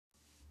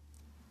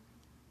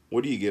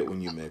What do you get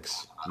when you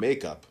mix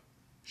makeup,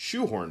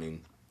 shoehorning,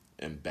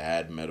 and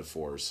bad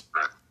metaphors?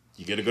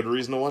 You get a good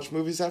reason to watch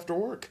movies after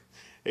work.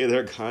 Hey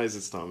there, guys.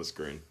 It's Thomas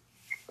Green.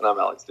 And I'm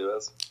Alex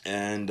Duez.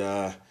 And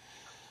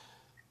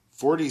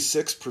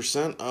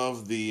 46%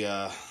 of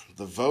the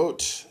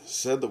vote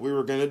said that we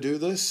were going to do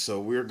this, so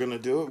we're going to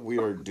do it. We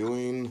are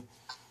doing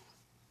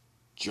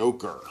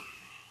Joker.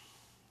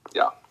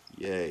 Yeah.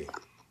 Yay.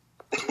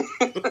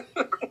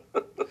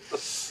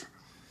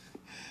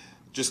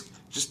 just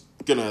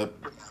gonna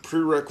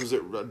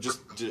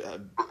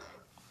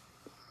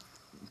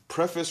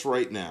preface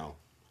right now.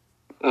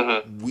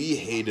 Mm-hmm. We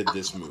hated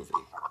this movie.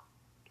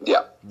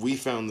 Yeah. We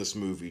found this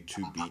movie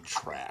to be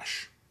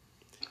trash.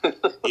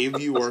 If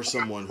you are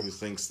someone who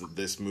thinks that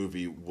this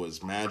movie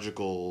was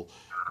magical,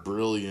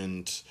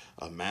 brilliant,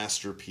 a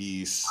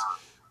masterpiece,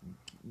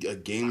 a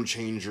game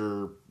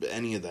changer,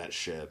 any of that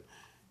shit,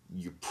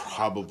 you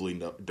probably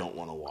don't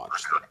want to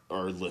watch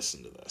or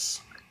listen to this.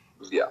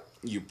 Yeah.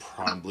 You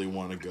probably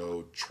want to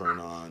go turn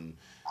on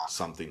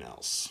something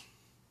else.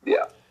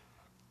 Yeah.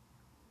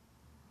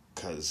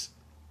 Because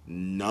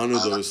none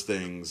of those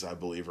things, I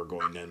believe, are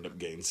going to end up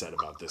getting said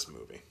about this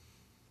movie.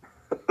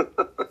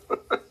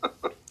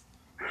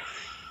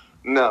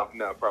 No,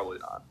 probably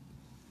not.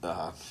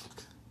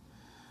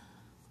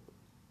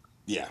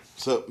 Yeah.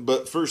 So,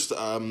 but first,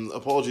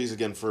 apologies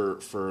again for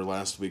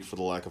last week for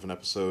the lack of an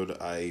episode.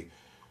 I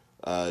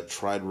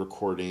tried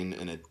recording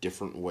in a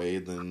different way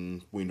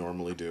than we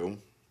normally do.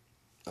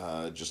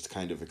 Just to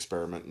kind of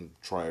experiment and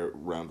try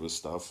around with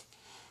stuff,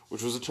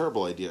 which was a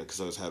terrible idea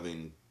because I was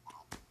having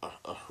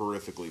a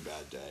horrifically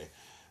bad day.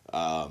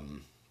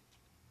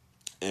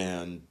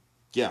 And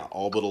yeah,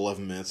 all but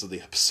 11 minutes of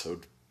the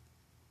episode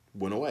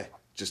went away.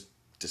 Just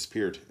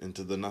disappeared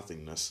into the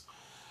nothingness.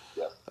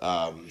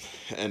 Yeah.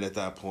 And at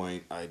that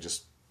point, I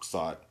just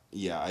thought,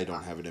 yeah, I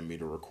don't have it in me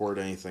to record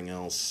anything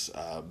else.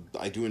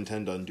 I do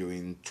intend on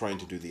trying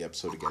to do the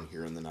episode again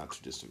here in the not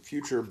too distant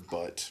future,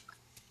 but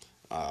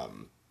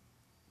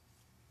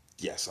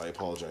yes, I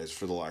apologize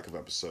for the lack of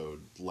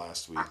episode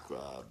last week.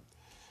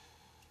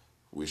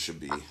 We should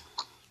be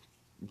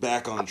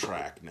back on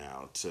track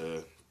now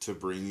to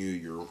bring you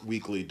your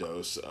weekly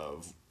dose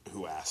of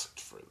Who Asked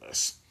for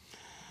This.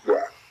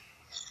 Yeah.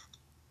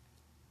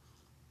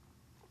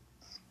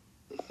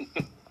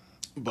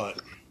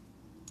 But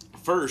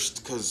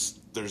first, because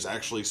there's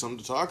actually something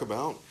to talk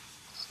about,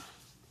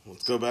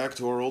 let's go back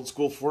to our old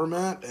school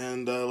format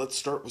and let's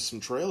start with some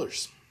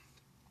trailers.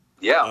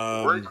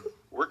 Yeah,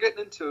 we're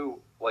getting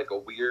into like a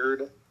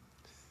weird.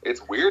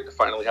 It's weird to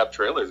finally have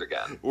trailers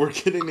again. We're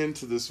getting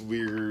into this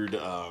weird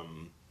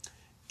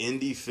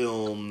indie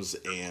films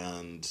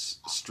and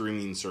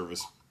streaming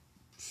service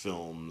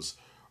films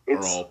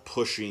are all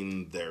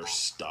pushing their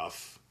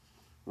stuff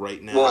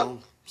right now. Well,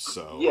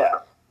 so yeah,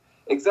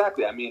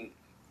 exactly. I mean,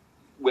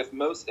 with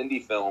most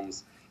indie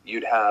films,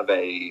 you'd have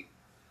a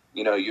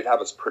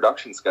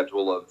production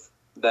schedule of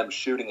them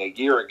shooting a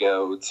year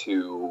ago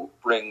to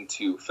bring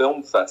to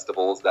film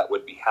festivals that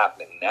would be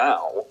happening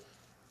now,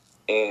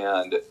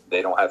 and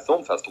they don't have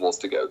film festivals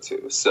to go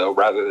to. So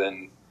rather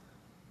than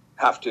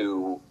have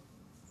to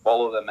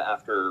follow them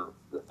after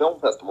the film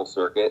festival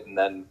circuit and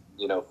then,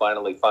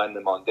 finally find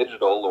them on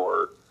digital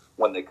or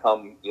when they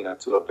come,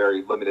 to a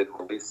very limited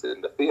release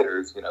into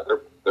theaters,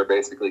 they're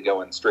basically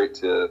going straight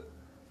to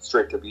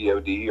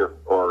VOD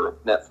or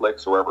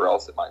Netflix or wherever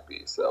else it might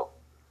be. So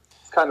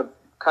it's kind of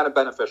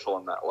beneficial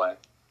in that way.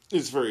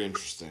 It's very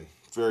interesting.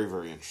 Very,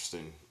 very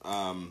interesting.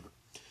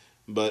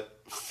 But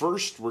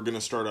first, we're going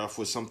to start off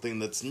with something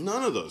that's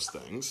none of those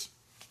things.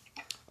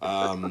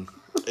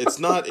 It's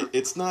not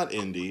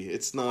indie.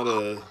 It's not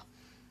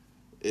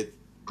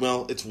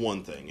it's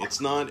one thing.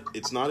 It's not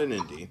an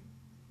indie.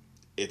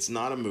 It's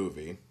not a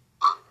movie.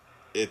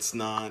 It's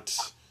not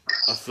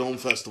a film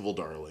festival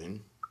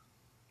darling.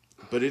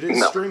 But it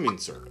is streaming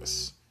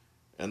service.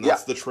 And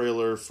that's the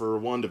trailer for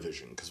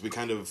WandaVision, because we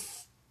kind of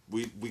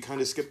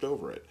skipped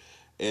over it.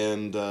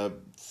 And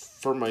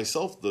for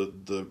myself,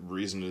 the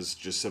reason is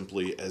just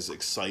simply, as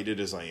excited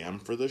as I am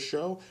for this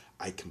show,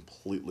 I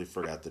completely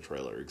forgot the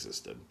trailer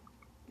existed.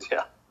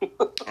 Yeah.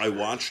 I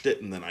watched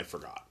it and then I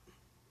forgot.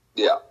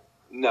 Yeah.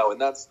 No,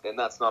 and that's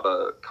not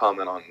a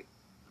comment on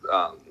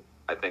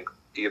I think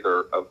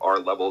either of our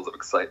levels of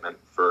excitement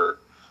for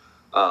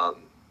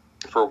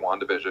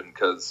WandaVision,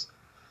 because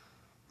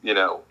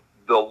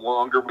the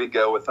longer we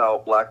go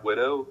without Black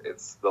Widow,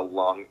 it's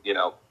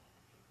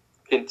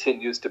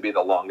continues to be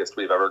the longest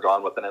we've ever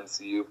gone with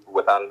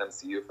without an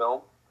MCU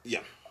film.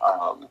 Yeah.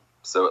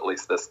 So at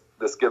least this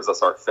gives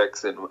us our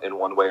fix in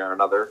one way or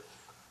another.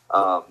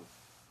 But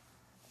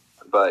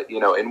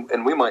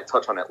and we might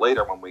touch on it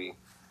later when we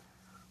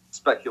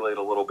speculate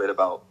a little bit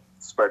about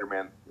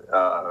Spider-Man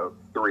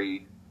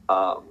 3,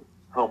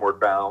 Homeward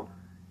Bound,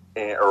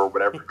 or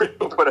whatever it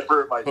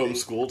might be.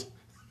 Homeschooled.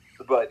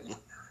 But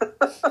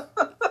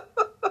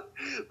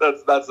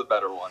that's a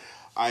better one.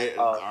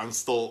 I'm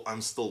still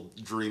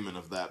dreaming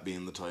of that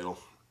being the title.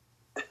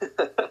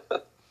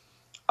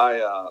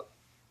 I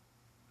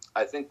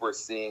think we're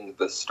seeing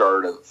the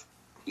start of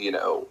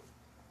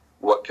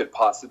what could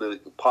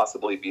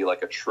possibly be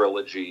like a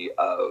trilogy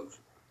of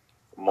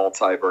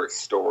multiverse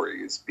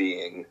stories,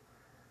 being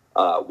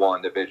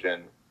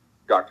WandaVision,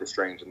 Doctor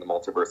Strange and the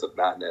Multiverse of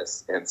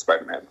Madness, and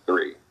Spider-Man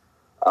 3.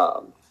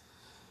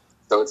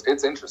 So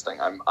it's interesting.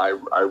 I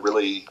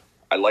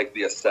like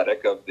the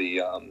aesthetic of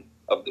the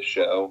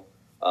show.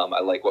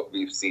 I like what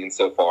we've seen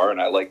so far, and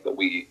I like that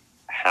we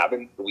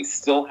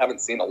still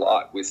haven't seen a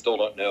lot. We still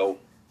don't know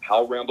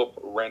how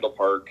Randall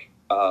Park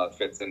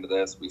fits into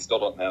this. We still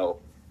don't know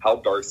how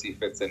Darcy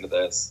fits into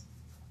this.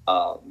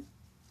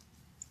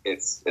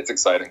 It's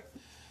exciting.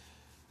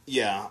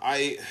 Yeah,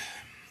 I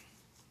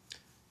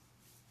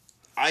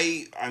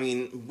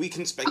mean, we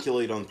can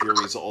speculate on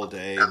theories all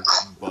day,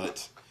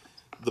 but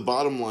the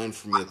bottom line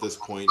for me at this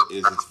point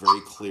is it's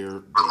very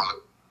clear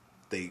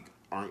they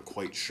aren't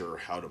quite sure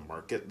how to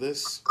market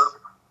this.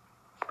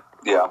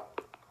 Yeah.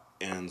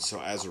 And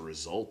so as a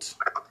result,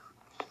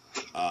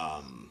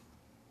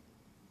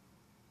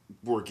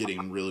 we're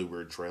getting really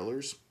weird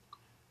trailers.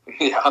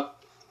 Yeah.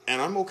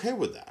 And I'm okay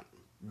with that.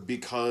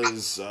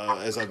 Because,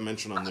 as I've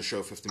mentioned on the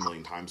show 50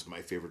 million times,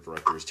 my favorite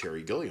director is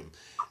Terry Gilliam.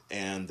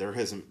 And there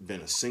hasn't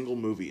been a single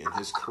movie in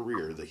his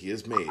career that he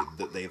has made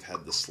that they've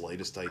had the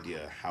slightest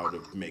idea how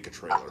to make a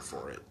trailer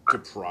for it to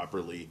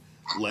properly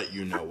let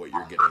you know what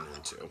you're getting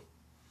into.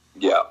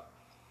 Yeah.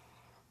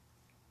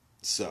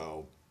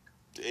 So,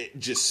 it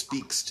just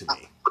speaks to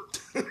me.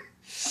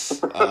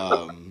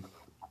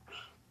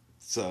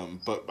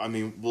 But, I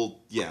mean, we'll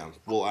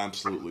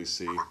absolutely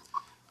see.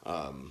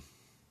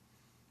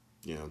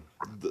 You know,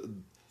 the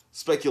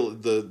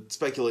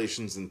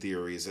speculations and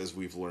theories, as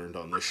we've learned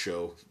on this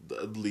show,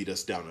 lead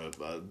us down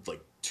a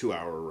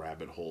 2-hour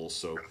rabbit hole.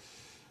 So,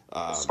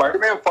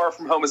 Spider-Man: Far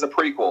From Home is a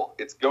prequel.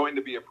 It's going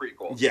to be a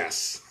prequel.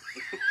 Yes.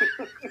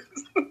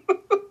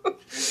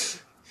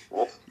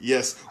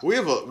 Yes, we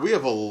have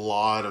a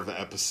lot of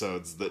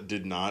episodes that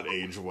did not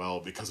age well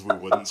because we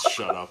wouldn't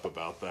shut up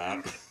about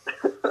that.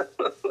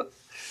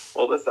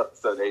 Well, this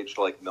episode aged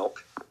like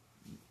milk.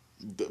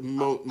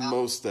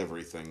 Most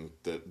everything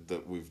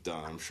that we've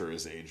done, I'm sure,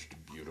 is aged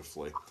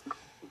beautifully.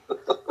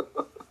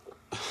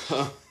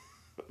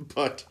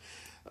 But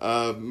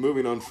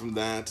moving on from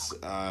that,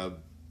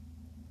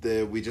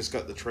 we just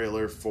got the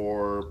trailer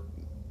for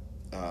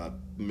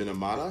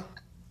Minamata,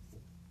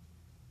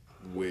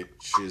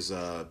 which is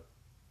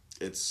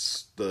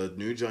it's the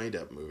new Johnny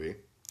Depp movie.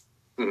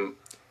 Mm-hmm.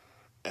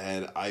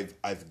 And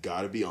I've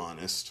got to be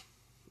honest.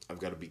 I've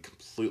got to be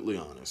completely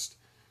honest.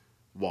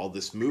 While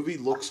this movie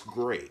looks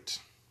great,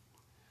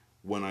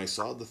 when I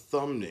saw the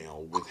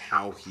thumbnail with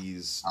how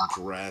he's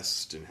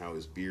dressed and how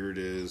his beard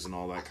is and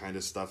all that kind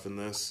of stuff in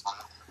this,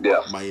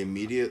 yeah, my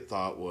immediate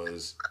thought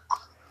was,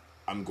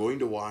 I'm going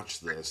to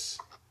watch this,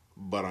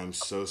 but I'm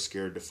so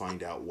scared to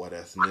find out what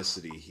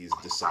ethnicity he's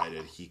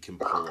decided he can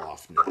pull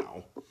off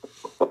now.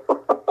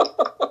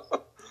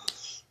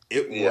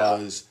 It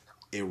was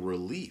a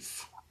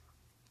relief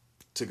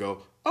to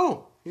go,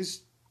 oh,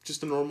 he's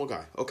just a normal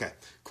guy. Okay,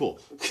 cool.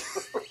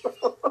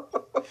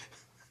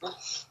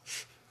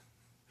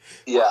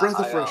 Yeah, breath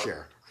of fresh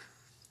air.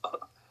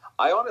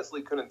 I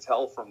honestly couldn't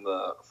tell from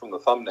the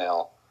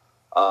thumbnail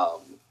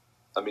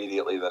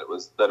immediately that it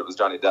was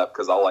Johnny Depp,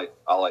 because all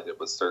I did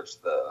was search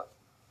the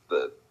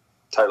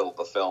title of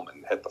the film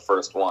and hit the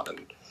first one and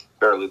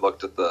barely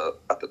looked at the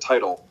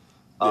title.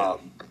 Yeah.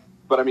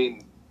 But I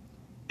mean,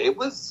 he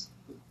looks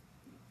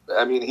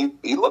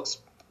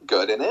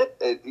good in it.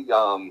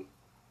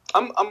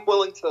 I'm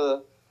willing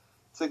to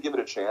give it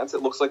a chance.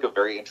 It looks like a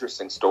very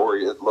interesting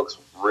story. It looks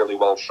really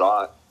well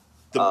shot.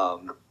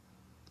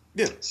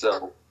 Yeah.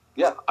 So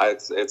yeah,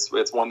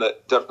 it's one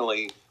that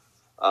definitely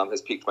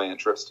has piqued my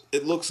interest.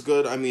 It looks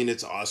good. I mean,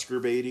 it's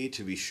Oscar baity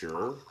to be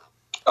sure.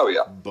 Oh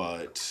yeah.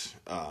 But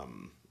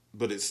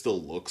it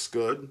still looks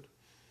good.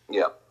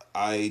 Yeah.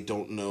 I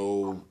don't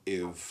know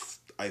if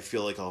I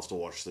feel like I'll have to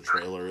watch the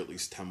trailer at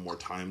least 10 more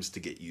times to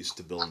get used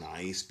to Bill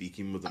Nighy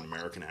speaking with an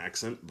American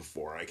accent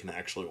before I can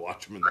actually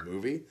watch him in the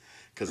movie,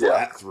 because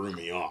that threw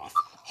me off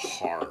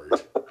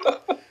hard.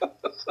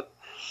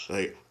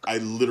 Like, I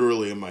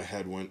literally in my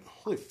head went,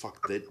 holy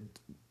fuck, did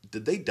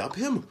they dub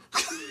him?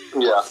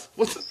 Yeah.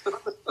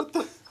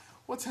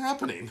 What's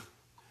happening?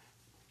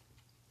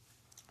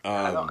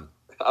 I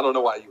don't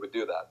know why you would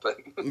do that, but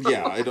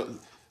yeah, I don't.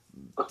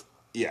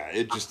 Yeah,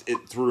 it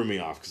threw me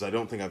off because I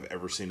don't think I've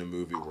ever seen a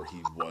movie where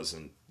he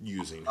wasn't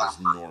using his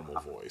normal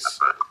voice.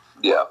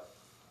 Yeah.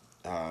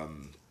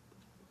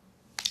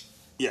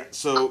 Yeah.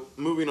 So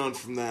moving on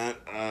from that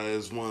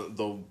is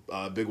the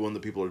big one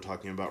that people are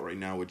talking about right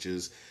now, which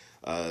is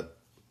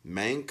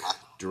Mank,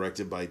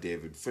 directed by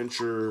David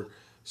Fincher,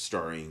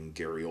 starring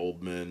Gary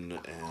Oldman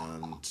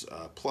and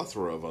a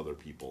plethora of other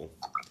people.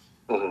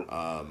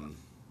 Mm-hmm.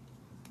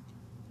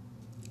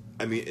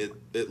 I mean,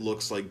 it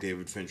looks like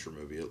David Fincher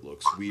movie. It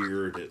looks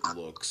weird. It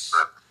looks,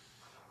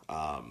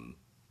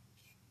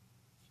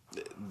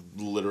 it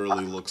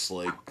literally looks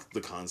like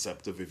the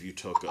concept of if you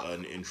took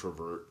an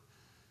introvert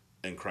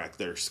and cracked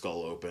their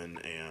skull open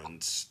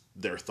and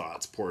their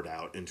thoughts poured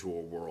out into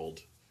a world,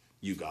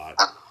 you got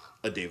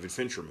a David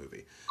Fincher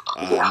movie.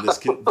 Yeah. And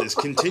this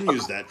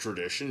continues that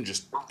tradition,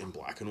 just in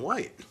black and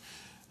white.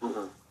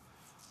 Mm-hmm.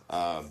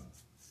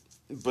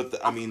 But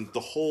the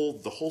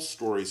whole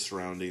story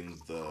surrounding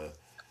the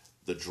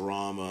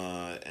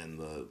drama and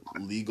the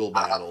legal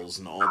battles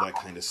and all that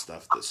kind of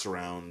stuff that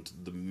surround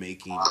the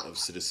making of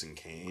Citizen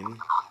Kane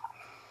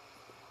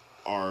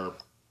are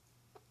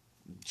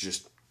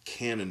just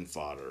cannon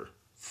fodder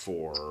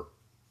for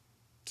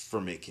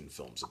making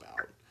films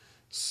about.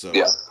 So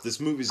Yeah. this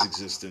movie's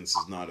existence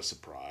is not a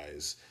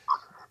surprise.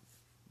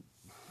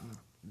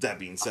 That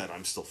being said,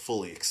 I'm still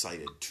fully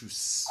excited to,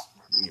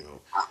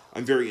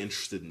 I'm very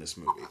interested in this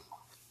movie.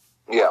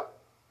 Yeah.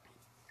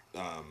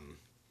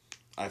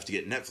 I have to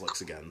get Netflix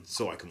again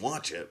so I can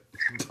watch it,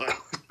 but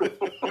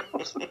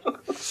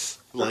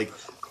like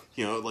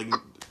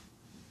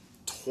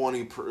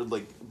 20 per,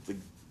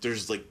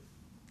 there's like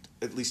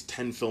at least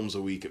 10 films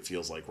a week, it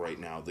feels like right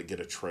now, that get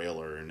a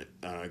trailer and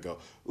I go,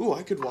 ooh,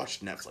 I could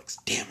watch Netflix,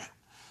 damn it.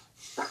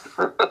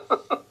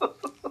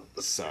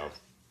 So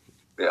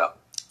yeah.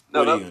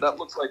 No, that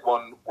looks like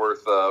one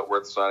worth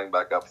signing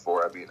back up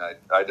for. I mean, I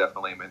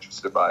definitely am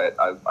interested by it.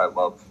 I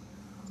love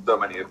so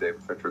many of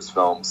David Fincher's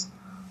films,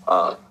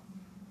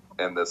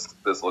 and this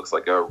looks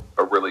like a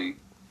really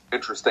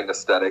interesting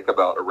aesthetic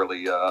about a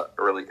really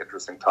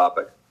interesting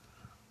topic.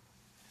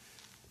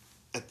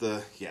 At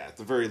the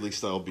very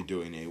least, I'll be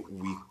doing a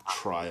week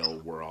trial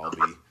where I'll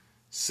be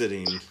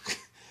sitting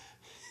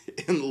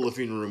in the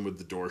living room with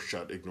the door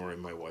shut, ignoring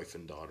my wife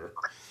and daughter,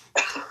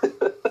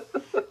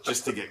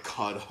 just to get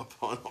caught up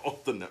on all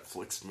the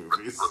Netflix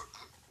movies.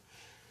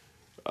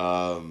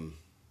 And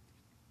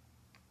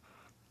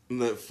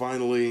then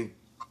finally,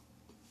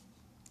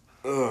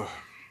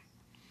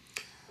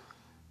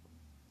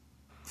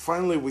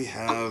 we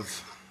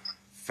have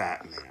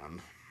Fat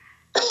Man.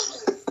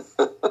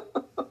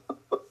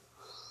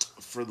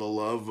 For the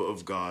love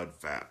of God,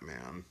 Fat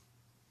Man.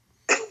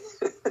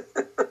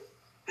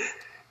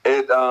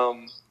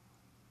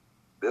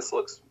 This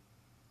looks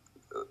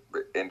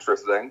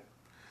interesting.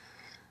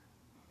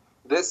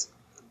 This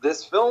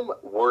film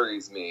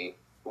worries me,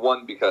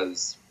 one,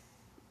 because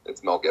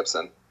it's Mel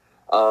Gibson,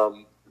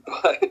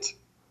 but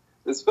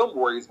this film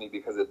worries me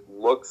because it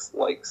looks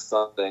like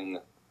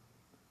something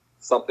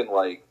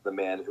like The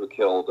Man Who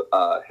Killed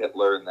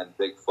Hitler and then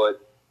Bigfoot,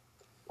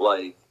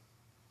 like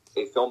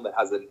a film that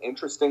has an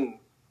interesting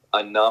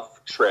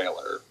enough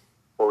trailer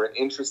or an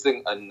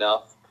interesting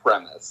enough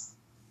premise,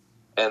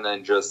 and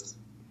then just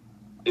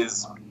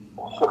is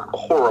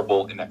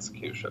horrible in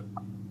execution.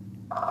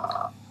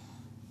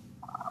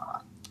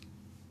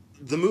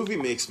 The movie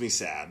makes me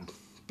sad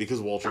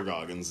because Walter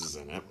Goggins is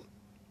in it.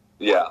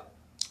 Yeah.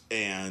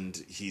 And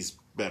he's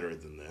better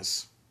than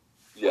this.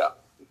 Yeah.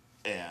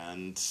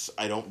 And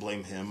I don't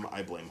blame him.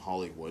 I blame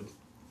Hollywood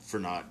for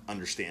not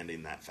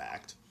understanding that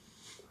fact.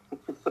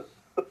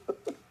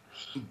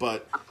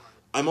 But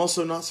I'm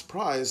also not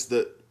surprised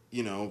that,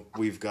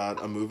 we've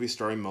got a movie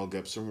starring Mel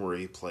Gibson where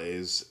he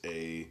plays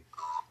a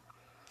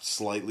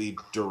slightly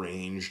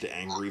deranged,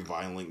 angry,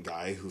 violent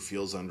guy who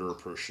feels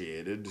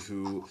underappreciated,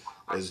 who,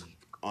 as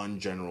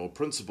on general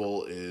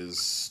principle,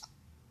 is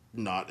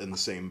not in the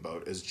same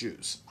boat as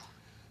Jews.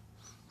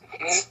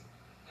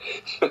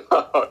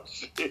 Oh,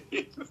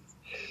 jeez.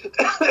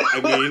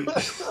 I mean,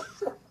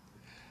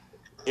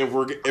 if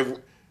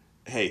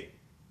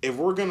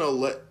we're gonna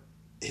let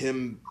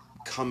him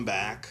come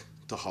back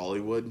to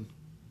Hollywood,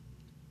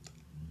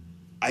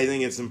 I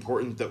think it's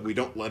important that we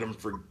don't let him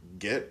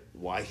forget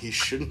why he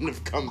shouldn't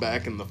have come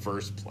back in the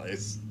first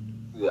place.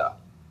 Yeah.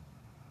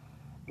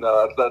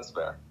 No, that's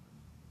fair.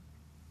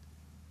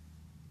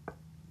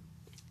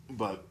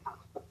 But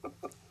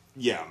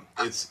yeah,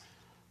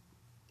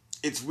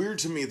 it's weird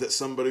to me that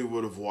somebody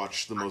would have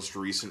watched the most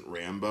recent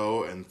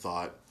Rambo and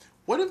thought,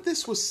 what if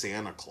this was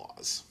Santa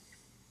Claus?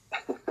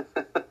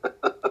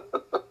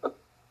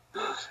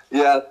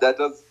 Yeah,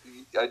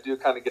 I do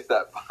kind of get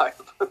that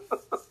vibe.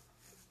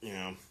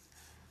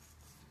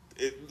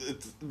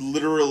 It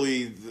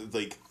literally,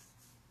 like,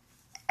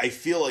 I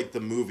feel like the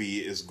movie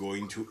is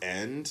going to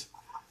end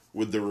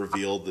with the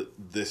reveal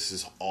that this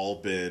has all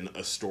been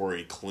a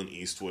story Clint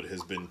Eastwood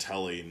has been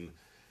telling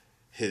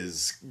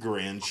his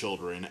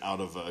grandchildren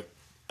out of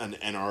an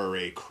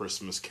NRA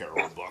Christmas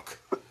Carol book.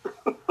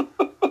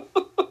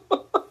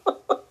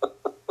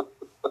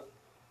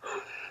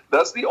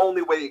 That's the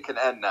only way it can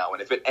end now,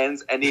 and if it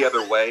ends any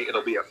other way,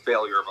 it'll be a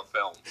failure of a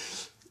film.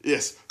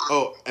 Yes.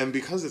 Oh, and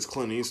because it's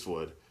Clint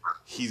Eastwood,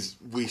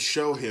 we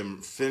show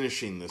him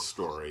finishing this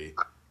story,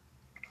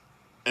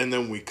 and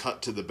then we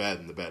cut to the bed,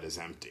 and the bed is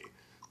empty.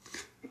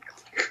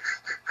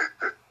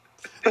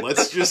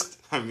 Let's just,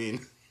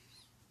 if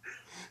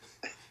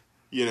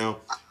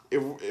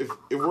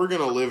we're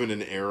gonna live in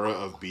an era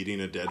of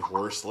beating a dead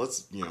horse, let's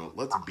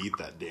beat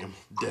that damn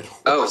dead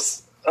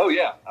horse. Oh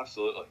yeah,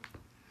 absolutely.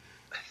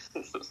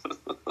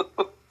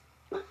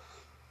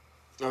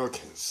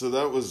 Okay, so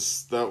that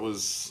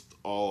was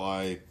all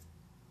I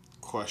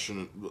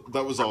questioned.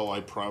 That was all I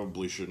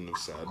probably shouldn't have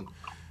said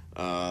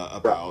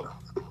about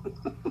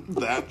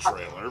that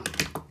trailer.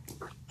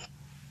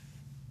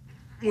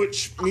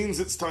 which means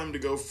it's time to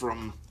go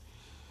from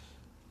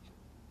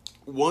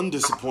one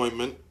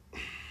disappointment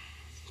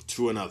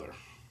to another.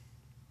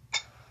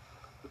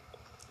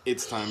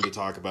 It's time to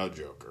talk about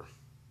Joker.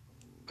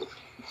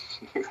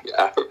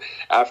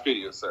 After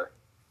you, sir.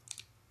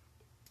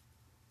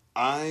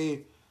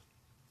 The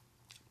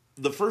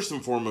first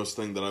and foremost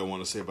thing that I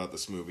want to say about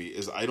this movie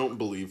is I don't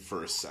believe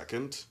for a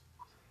second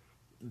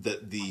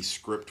that the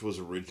script was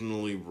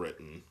originally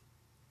written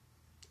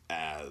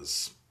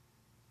as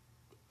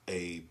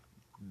a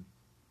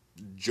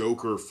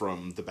Joker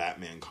from the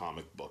Batman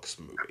comic books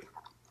movie.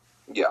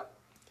 Yeah.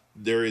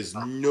 There is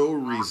no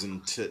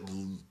reason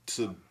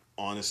to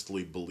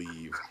honestly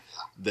believe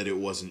that it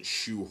wasn't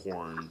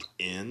shoehorned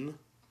in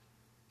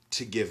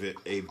to give it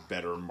a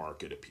better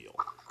market appeal.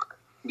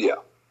 Yeah.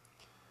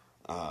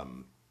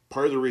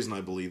 Part of the reason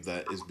I believe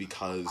that is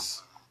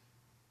because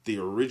the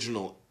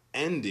original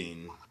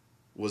ending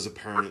was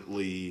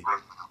apparently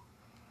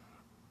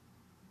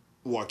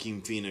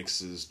Joaquin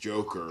Phoenix's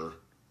Joker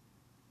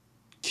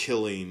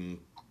killing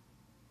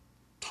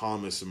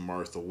Thomas and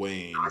Martha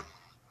Wayne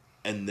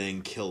and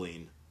then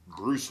killing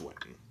Bruce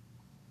Wayne.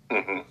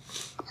 Mm-hmm.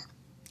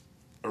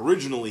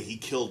 Originally, he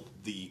killed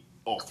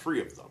all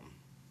three of them.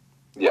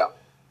 Yeah.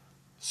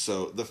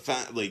 So the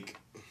fact, like,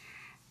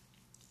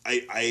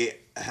 I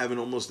have an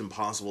almost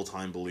impossible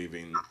time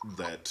believing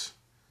that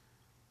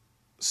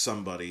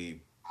somebody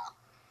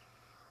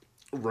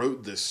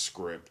wrote this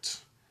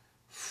script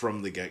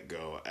from the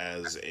get-go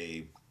as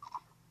a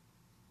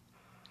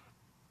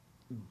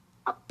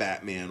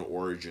Batman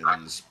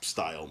Origins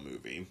style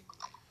movie.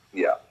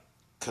 Yeah.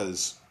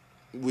 Because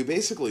we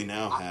basically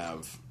now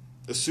have,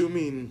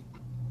 assuming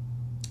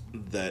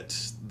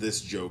that this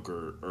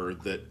Joker, or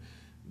that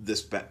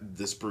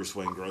this Bruce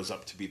Wayne grows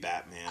up to be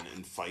Batman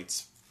and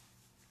fights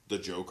the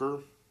Joker,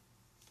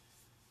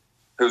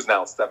 who's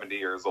now 70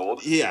 years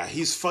old. Yeah,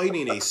 he's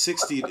fighting a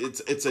 60...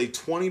 It's a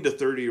 20 to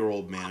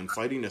 30-year-old man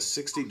fighting a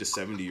 60 to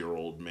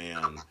 70-year-old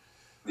man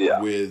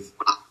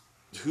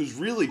who's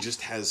really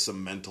just has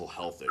some mental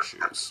health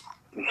issues.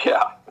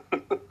 Yeah.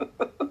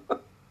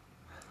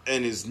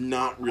 And is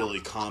not really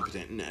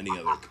competent in any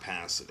other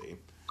capacity.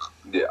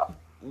 Yeah.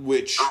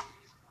 Which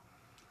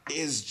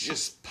is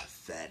just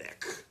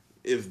pathetic.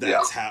 If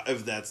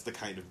that's the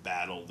kind of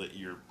battle that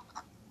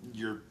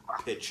you're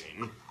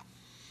pitching.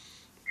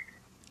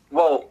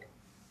 Well,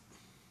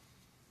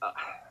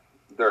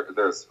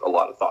 there's a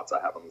lot of thoughts I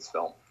have on this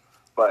film,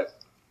 but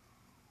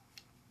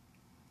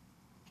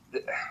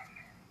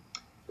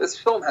this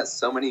film has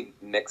so many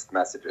mixed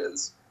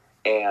messages,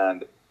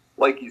 and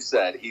like you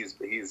said, he's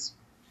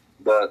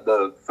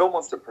the film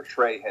wants to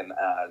portray him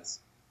as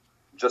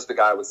just a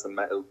guy with some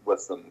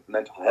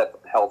mental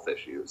health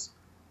issues,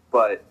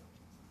 but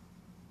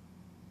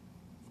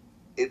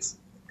it's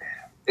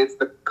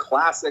the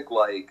classic,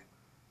 like,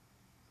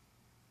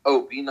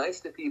 oh, be nice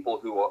to people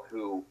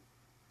who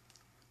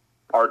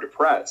are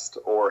depressed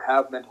or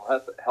have mental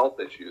health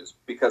issues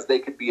because they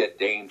could be a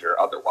danger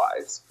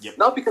otherwise. Yep.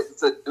 Not because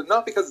it's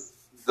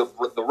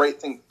the right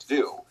thing to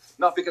do.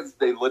 Not because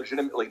they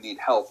legitimately need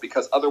help.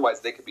 Because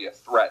otherwise they could be a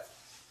threat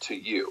to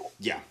you.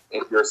 Yeah.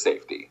 And your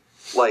safety.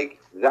 Like,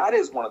 that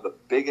is one of the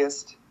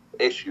biggest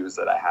issues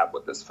that I have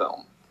with this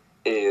film.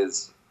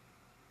 Is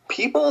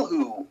people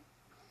who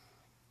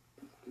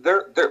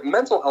their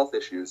mental health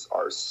issues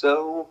are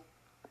so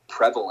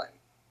prevalent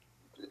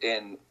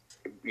in,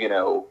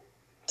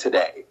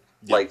 today.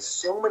 Yeah. Like,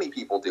 so many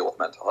people deal with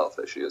mental health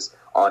issues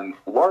on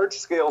large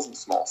scales and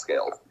small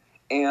scales.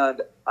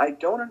 And I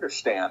don't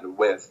understand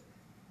with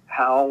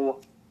how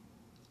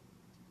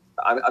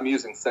I'm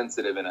using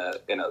sensitive in a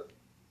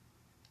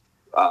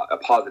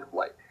positive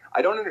light.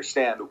 I don't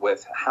understand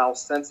with how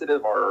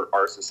sensitive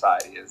our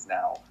society is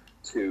now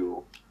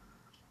to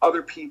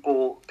other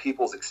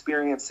people's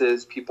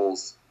experiences,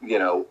 people's,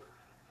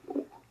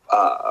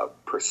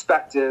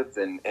 perspectives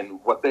and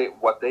what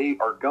they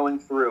are going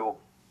through,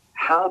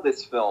 how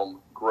this film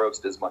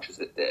grossed as much as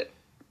it did.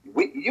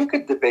 You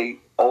could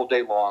debate all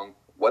day long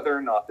whether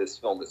or not this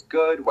film is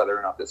good, whether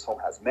or not this film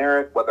has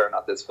merit, whether or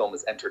not this film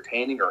is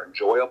entertaining or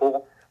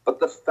enjoyable. But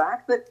the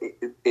fact that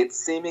it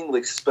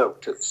seemingly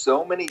spoke to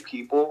so many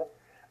people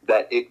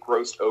that it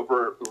grossed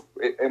over,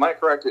 am I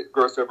correct? It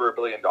grossed over $1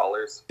 billion?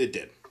 It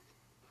did.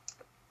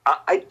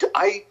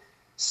 I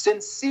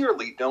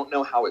sincerely don't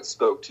know how it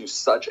spoke to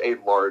such a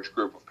large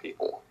group of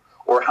people,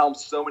 or how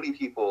so many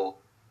people,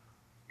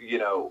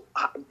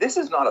 this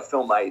is not a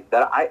film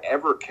that I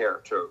ever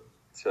care to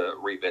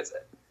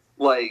revisit.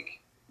 Like,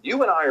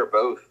 you and I are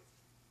both,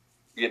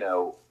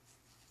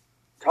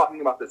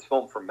 talking about this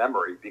film from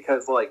memory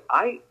because, like,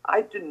 I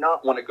did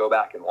not want to go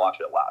back and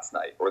watch it last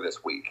night or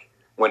this week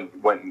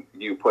when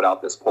you put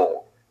out this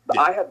poll.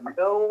 Yeah. I have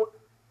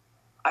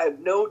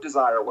no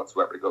desire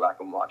whatsoever to go back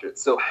and watch it.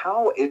 So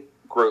how it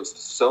grossed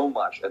so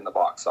much in the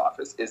box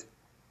office is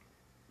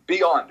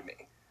beyond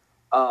me.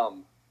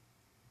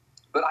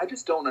 But I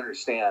just don't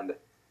understand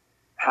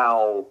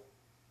how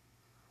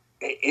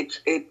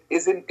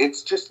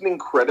it's just an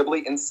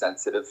incredibly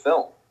insensitive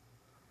film.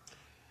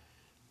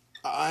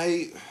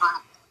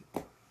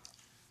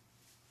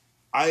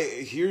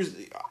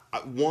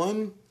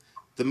 One,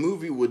 the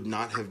movie would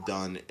not have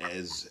done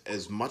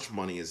as much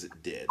money as it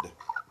did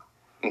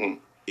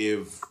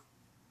if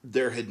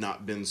there had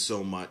not been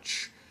so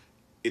much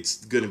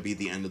it's going to be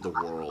the end of the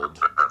world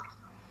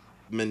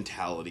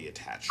mentality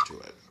attached to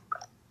it.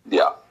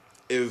 Yeah.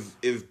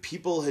 If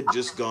people had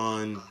just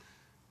gone,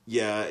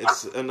 yeah,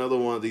 it's another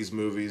one of these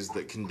movies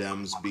that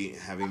condemns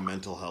having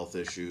mental health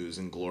issues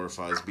and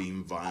glorifies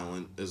being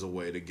violent as a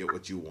way to get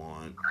what you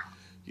want,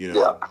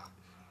 Yeah.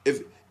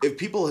 If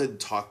people had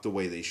talked the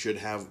way they should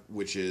have,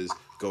 which is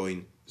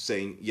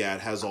saying, yeah,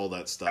 it has all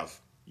that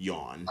stuff,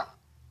 yawn.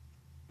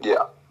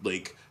 Yeah.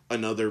 Like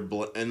another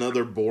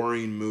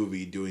boring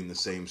movie doing the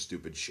same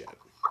stupid shit.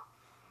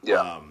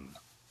 Yeah.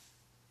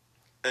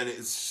 And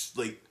it's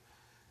like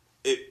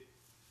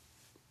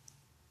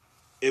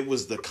it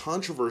was the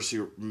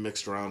controversy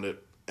mixed around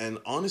it, and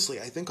honestly,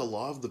 I think a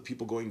lot of the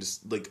people going to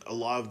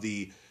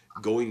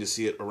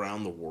see it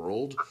around the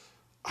world,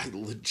 I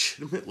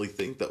legitimately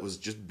think that was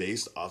just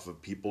based off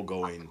of people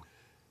going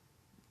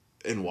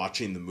and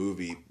watching the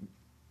movie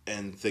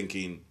and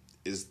thinking,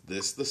 is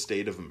this the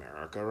state of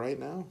America right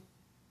now?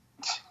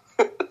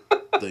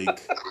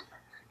 Like,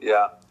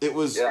 yeah, it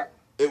was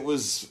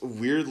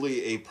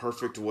weirdly a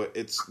perfect way.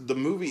 The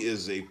movie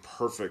is a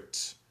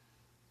perfect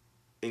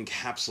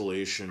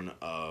encapsulation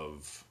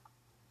of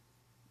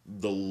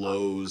the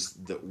lows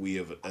that we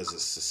have as a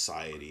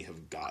society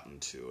have gotten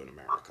to in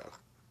America.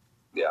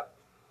 Yeah.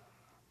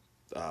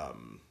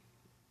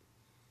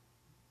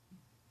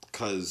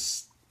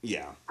 Because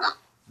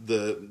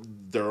there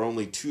are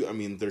only two. I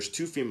mean, there's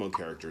two female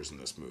characters in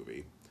this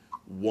movie.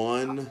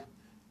 One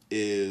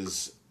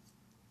is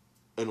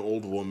an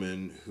old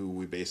woman who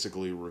we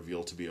basically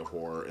reveal to be a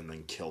whore and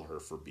then kill her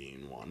for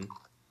being one.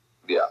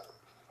 Yeah.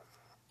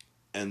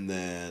 And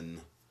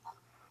then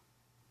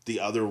the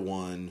other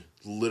one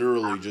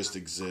literally just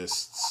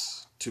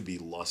exists to be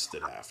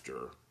lusted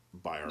after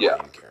by our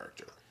main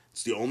character.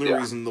 It's the only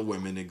reason the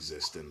women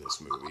exist in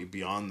this movie.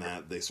 Beyond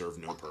that, they serve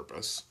no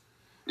purpose.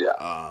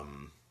 Yeah.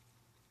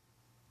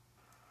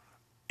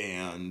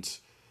 And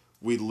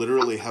we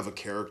literally have a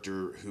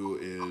character who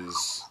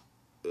is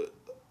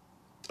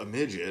a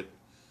midget,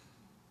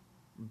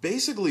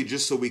 basically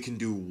just so we can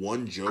do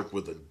one joke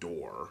with a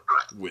door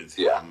with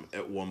him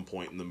at one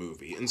point in the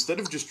movie. Instead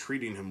of just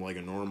treating him like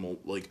a normal,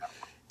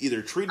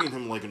 either treating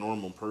him like a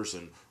normal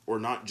person or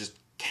not just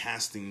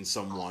casting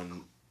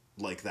someone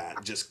like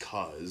that just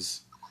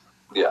 'cause.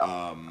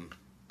 Yeah.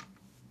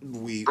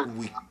 We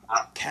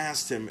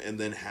cast him and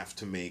then have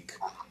to make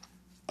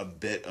a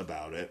bit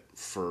about it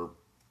for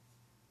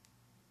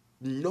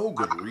no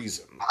good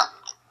reason.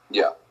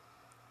 Yeah.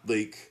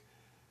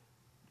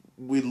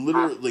 We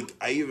literally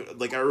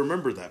I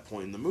remember that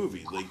point in the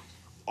movie.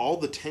 All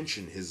the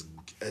tension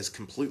has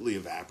completely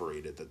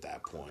evaporated at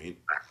that point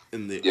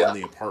in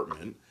the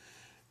apartment,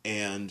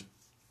 and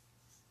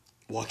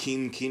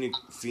Joaquin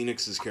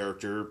Phoenix's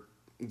character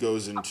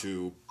goes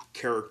into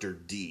character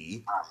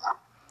D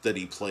that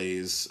he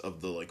plays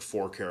of the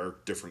four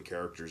different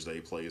characters that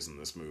he plays in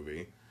this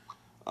movie,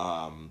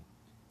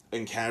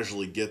 and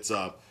casually gets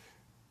up.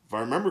 If I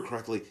remember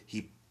correctly,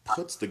 he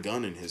puts the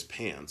gun in his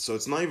pants, so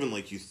it's not even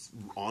like you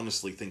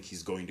honestly think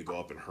he's going to go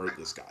up and hurt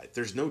this guy.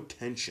 There's no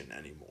tension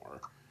anymore.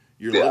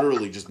 You're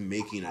literally just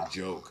making a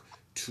joke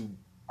to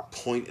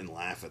point and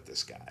laugh at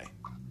this guy.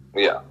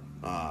 Yeah.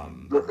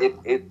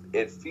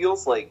 It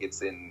feels like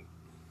it's in.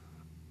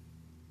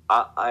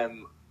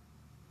 I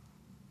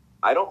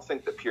don't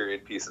think the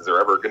period pieces are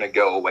ever going to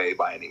go away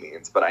by any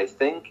means, but I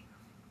think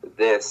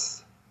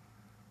this.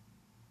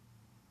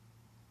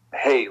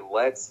 Hey,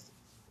 let's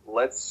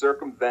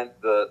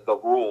circumvent the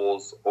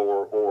rules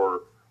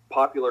or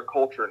popular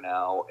culture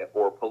now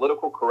or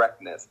political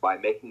correctness by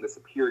making this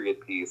a period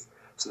piece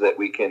so that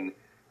we can,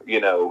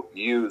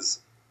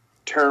 use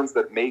terms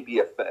that may be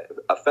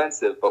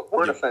offensive but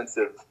weren't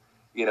offensive,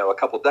 a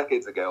couple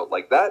decades ago.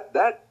 Like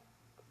that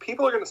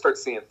people are going to start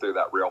seeing through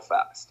that real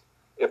fast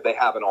if they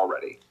haven't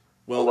already.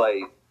 Well,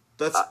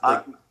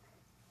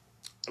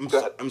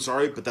 I'm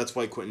sorry, but that's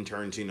why Quentin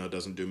Tarantino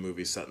doesn't do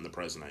movies set in the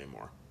present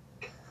anymore.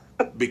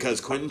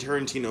 Because Quentin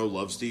Tarantino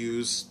loves to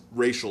use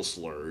racial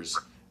slurs,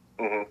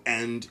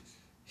 and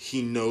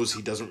he knows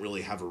he doesn't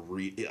really have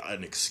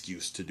an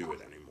excuse to do it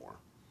anymore.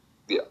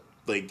 Yeah.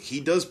 He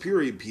does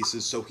period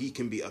pieces so he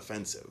can be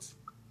offensive.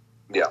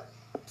 Yeah.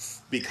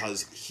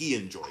 Because he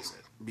enjoys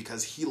it.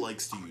 Because he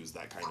likes to use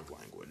that kind of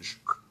language.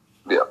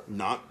 Yeah.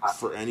 Not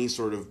for any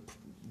sort of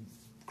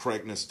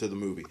correctness to the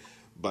movie.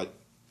 But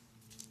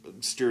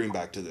steering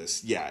back to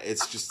this,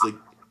 it's just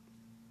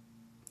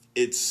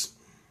it's...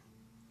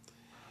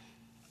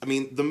 I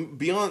mean,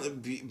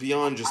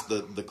 beyond just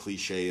the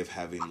cliche of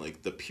having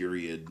the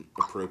period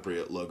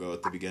appropriate logo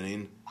at the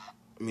beginning.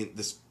 I mean,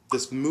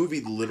 this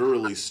movie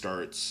literally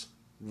starts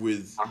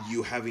with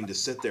you having to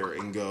sit there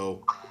and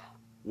go,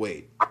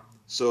 wait.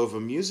 So if a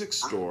music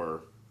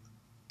store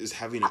is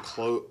having a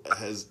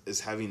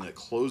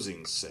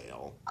closing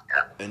sale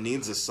and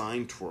needs a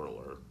sign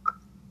twirler,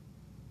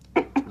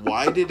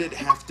 why did it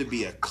have to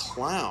be a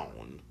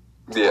clown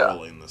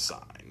twirling the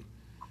sign?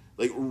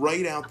 Like,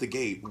 right out the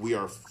gate, we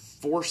are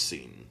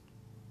forcing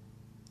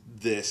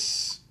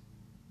this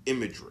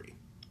imagery.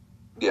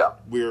 Yeah.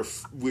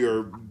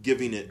 We're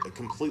giving it a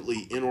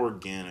completely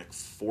inorganic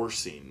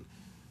forcing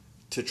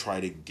to try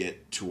to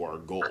get to our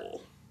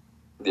goal.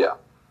 Yeah.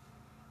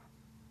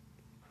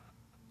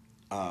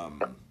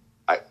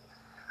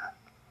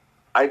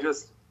 I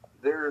just,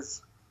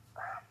 there's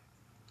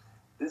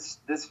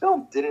this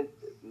film didn't,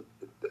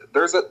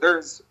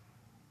 there's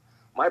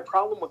my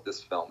problem with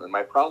this film, and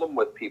my problem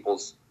with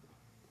people's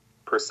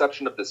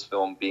perception of this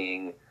film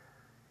being,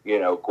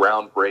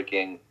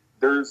 groundbreaking.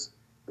 There's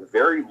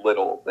very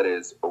little that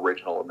is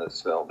original in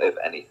this film, if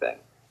anything.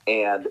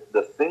 And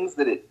the things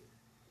that it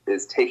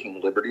is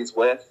taking liberties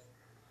with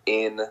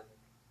in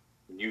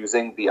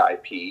using the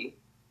IP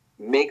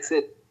makes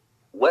it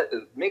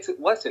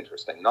less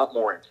interesting, not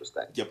more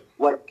interesting. Yep.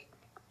 Like,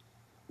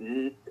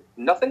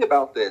 nothing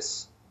about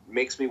this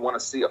makes me want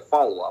to see a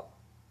follow-up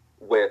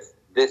with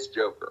this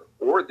Joker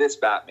or this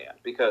Batman,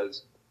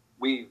 because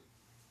we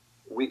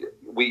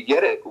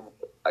get it.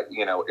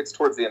 It's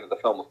towards the end of the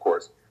film, of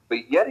course,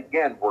 but yet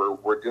again,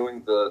 we're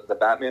doing the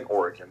Batman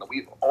origin that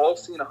we've all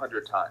seen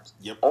 100 times.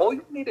 Yep. All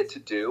you needed to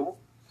do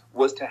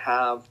was to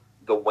have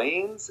the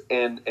Waynes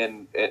and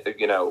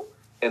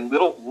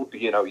little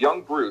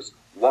young Bruce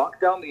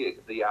walk down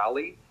the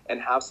alley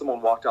and have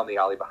someone walk down the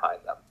alley behind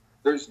them.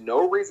 There's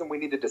no reason we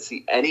needed to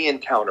see any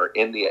encounter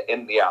in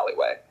the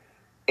alleyway.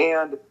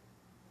 And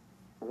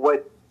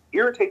what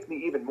irritates me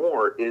even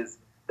more is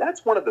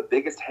that's one of the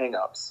biggest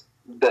hang-ups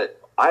that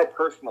I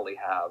personally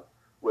have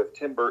with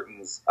Tim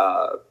Burton's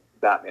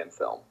Batman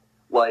film.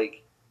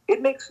 Like,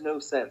 it makes no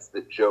sense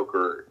that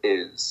Joker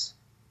is,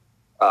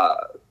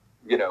 the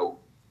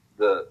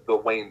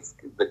Wayne's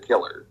the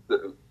killer.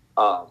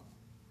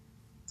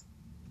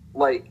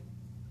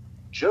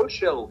 Joe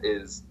Chill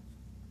is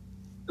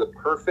the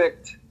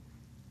perfect,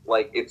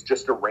 it's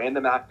just a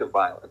random act of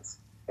violence,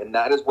 and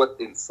that is what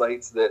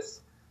incites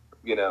this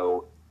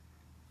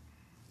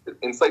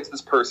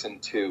person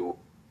to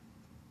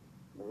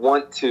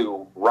want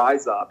to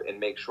rise up and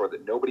make sure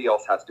that nobody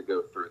else has to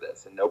go through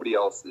this and nobody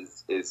else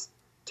is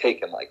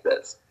taken like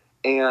this.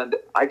 And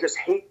I just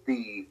hate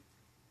the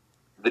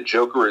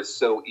Joker is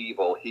so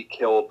evil, he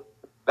killed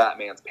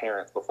Batman's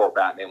parents before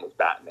Batman was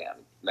Batman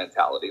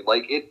mentality.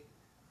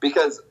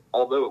 Because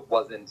although it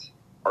wasn't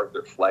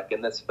Arthur Fleck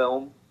in this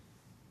film,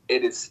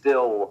 it is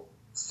still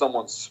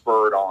someone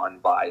spurred on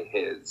by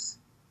his,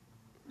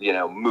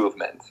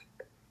 movement.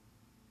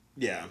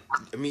 Yeah,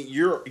 I mean,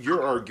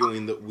 you're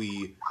arguing that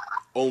we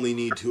only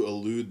need to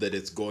allude that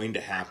it's going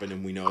to happen,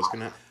 and we know it's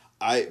going to.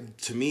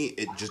 To me,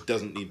 it just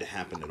doesn't need to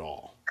happen at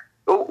all.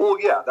 Oh, well,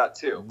 yeah, that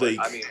too. But,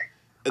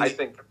 I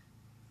think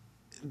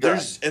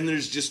there's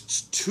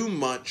just too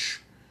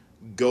much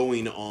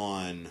going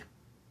on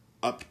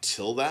up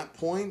till that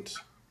point.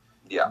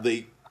 Yeah.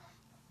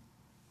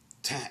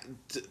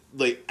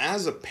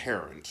 As a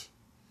parent,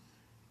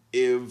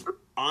 if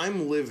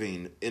I'm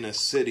living in a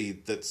city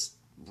that's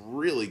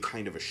really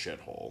kind of a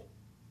shithole.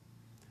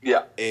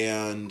 Yeah.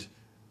 And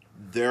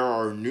there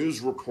are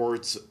news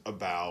reports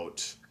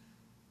about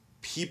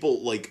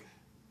people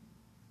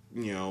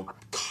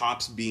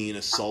cops being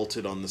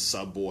assaulted on the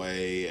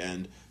subway,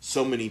 and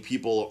so many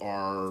people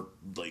are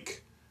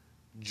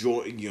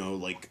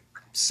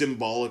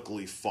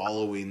symbolically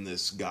following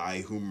this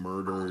guy who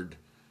murdered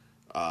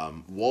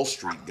Wall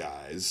Street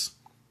guys.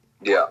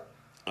 Yeah.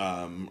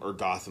 Or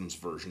Gotham's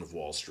version of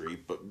Wall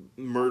Street, but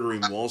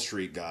murdering Wall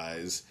Street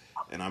guys,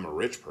 and I'm a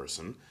rich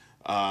person.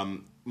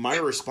 My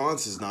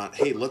response is not,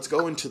 hey, let's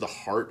go into the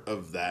heart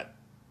of that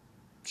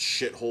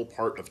shithole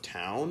part of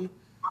town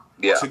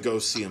to go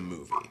see a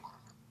movie.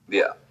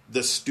 Yeah.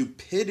 The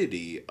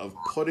stupidity of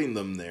putting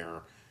them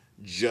there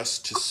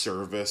just to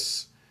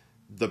service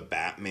the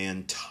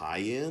Batman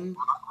tie-in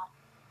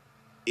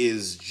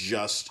is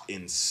just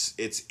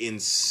it's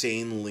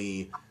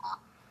insanely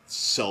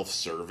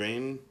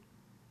self-serving.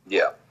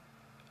 Yeah.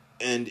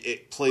 And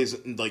it plays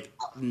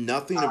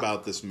nothing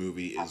about this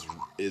movie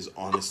is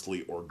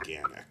honestly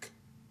organic.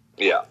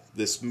 Yeah.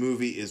 This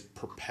movie is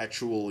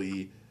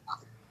perpetually,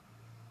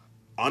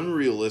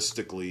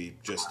 unrealistically,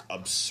 just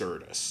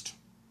absurdist.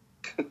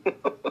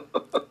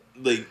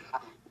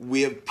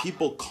 We have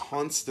people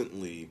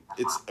constantly.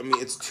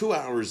 It's 2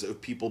 hours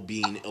of people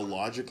being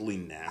illogically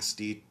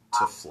nasty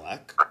to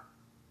Fleck.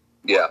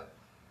 Yeah.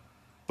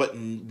 But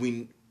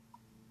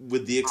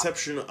with the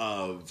exception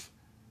of,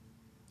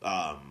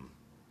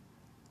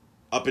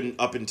 up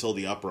until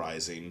the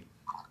uprising,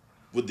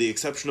 with the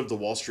exception of the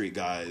Wall Street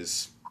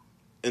guys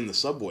in the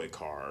subway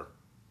car,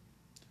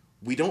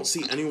 we don't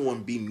see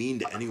anyone be mean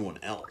to anyone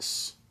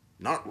else.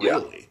 Not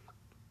really.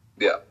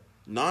 Yeah.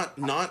 Not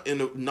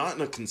in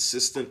a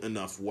consistent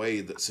enough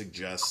way that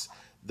suggests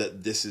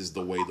that this is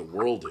the way the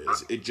world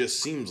is. It just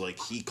seems like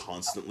he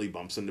constantly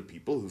bumps into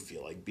people who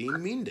feel like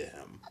being mean to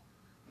him.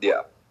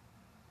 Yeah.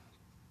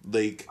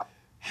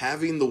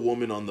 Having the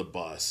woman on the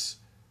bus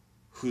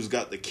who's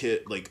got the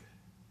kid,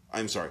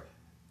 I'm sorry,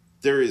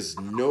 there is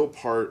no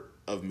part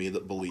of me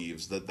that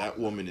believes that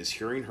woman is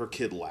hearing her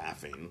kid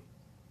laughing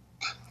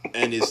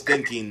and is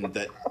thinking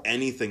that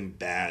anything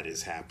bad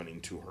is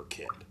happening to her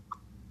kid.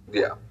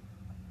 Yeah.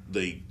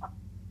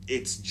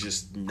 It's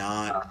just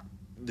not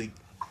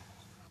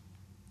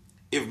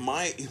if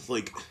my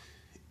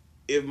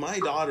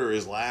daughter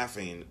is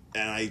laughing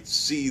and I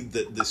see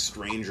that this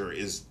stranger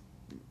is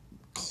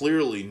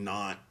clearly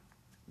not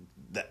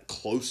that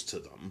close to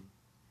them,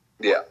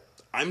 yeah,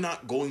 I'm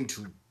not going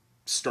to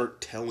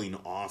start telling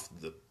off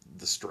the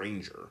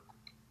stranger.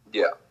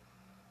 Yeah.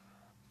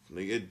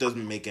 Like, it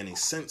doesn't make any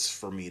sense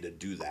for me to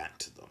do that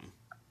to them.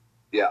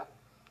 Yeah.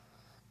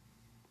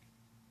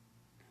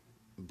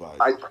 But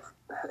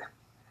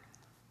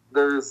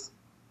there's,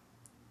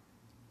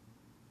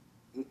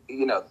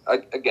 you know,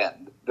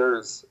 again,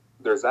 there's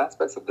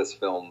aspects of this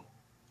film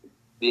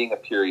being a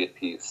period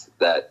piece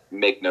that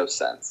make no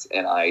sense,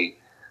 and I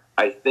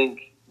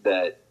think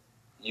that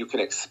you can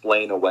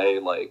explain away,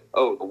 like,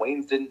 oh, the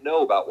Waynes didn't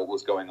know about what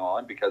was going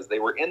on because they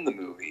were in the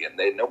movie, and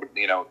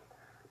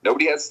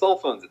nobody has cell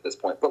phones at this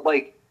point. But,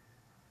 like,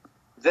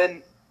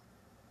 then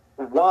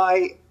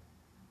why?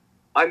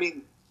 I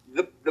mean,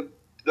 the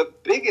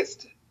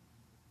biggest,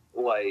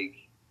 like,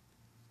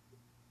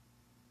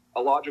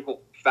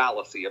 illogical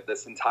fallacy of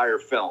this entire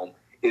film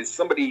is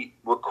somebody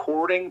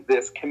recording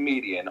this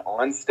comedian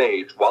on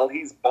stage while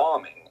he's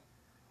bombing.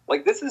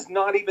 Like, this is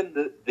not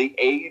even the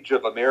age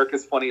of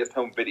America's Funniest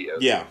Home Videos.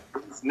 Yeah.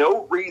 There's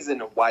no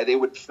reason why they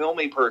would film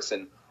a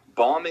person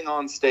bombing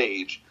on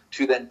stage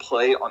to then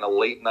play on a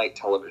late-night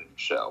television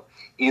show.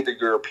 Either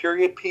you're a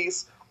period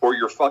piece or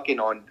you're fucking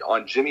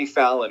on Jimmy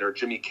Fallon or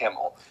Jimmy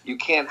Kimmel. You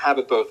can't have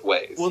it both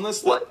ways. Well,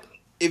 that's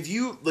if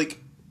you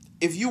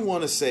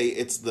want to say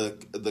it's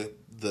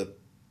the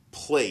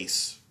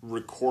place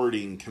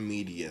recording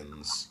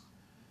comedians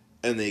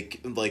and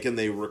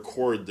they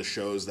record the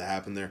shows that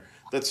happen there,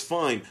 that's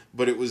fine.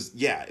 But it was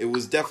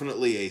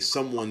definitely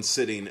someone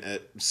sitting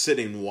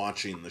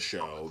watching the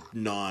show,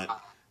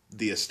 not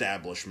the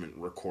establishment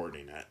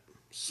recording it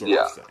sort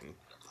of thing.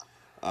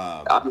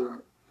 I mean,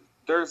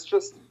 there's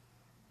just,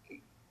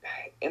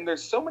 and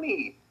there's so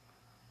many.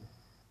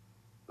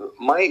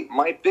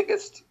 My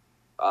biggest,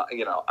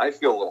 I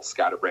feel a little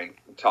scatterbrained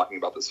talking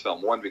about this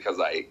film. One, because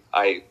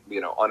I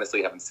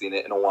honestly haven't seen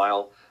it in a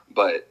while,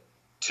 but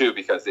two,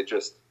 because it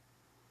just,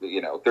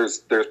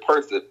 there's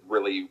parts that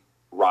really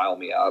rile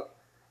me up.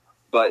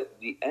 But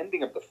the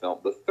ending of the film,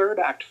 the third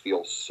act,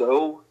 feels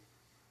so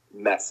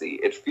messy.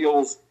 It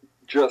feels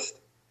just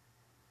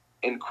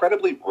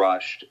incredibly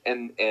rushed,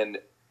 and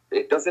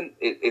it doesn't.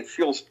 It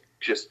feels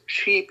just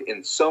cheap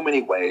in so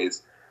many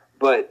ways.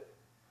 But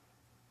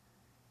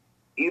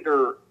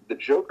either the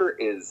Joker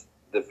is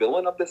the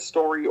villain of this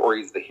story or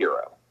he's the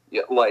hero.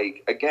 Yeah,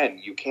 like, again,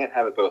 you can't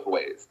have it both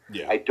ways.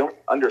 Yeah. I don't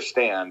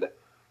understand.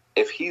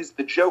 If he's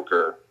the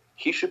Joker,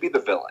 he should be the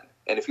villain,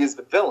 and if he's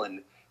the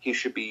villain, he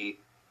should be,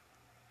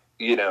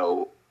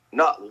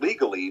 not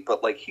legally,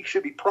 but, like, he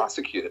should be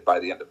prosecuted by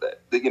the end of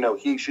it.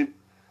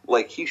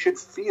 He should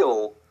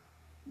feel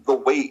the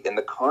weight and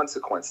the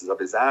consequences of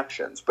his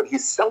actions, but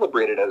he's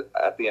celebrated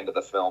at the end of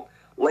the film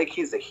like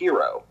he's a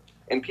hero.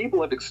 And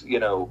people have,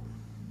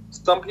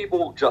 some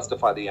people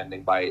justify the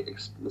ending by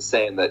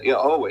saying that,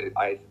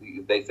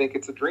 they think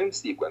it's a dream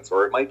sequence,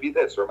 or it might be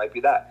this, or it might be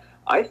that.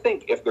 I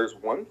think if there's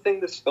one thing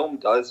this film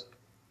does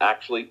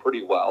actually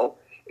pretty well,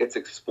 it's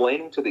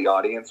explaining to the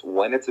audience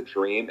when it's a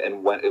dream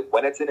and when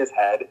it's in his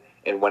head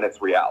and when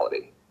it's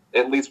reality.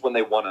 At least when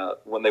they want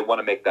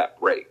to make that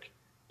break.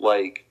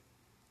 Like,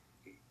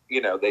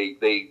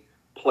 they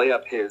play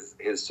up his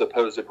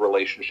supposed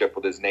relationship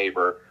with his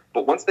neighbor,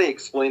 but once they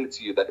explain it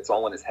to you that it's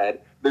all in his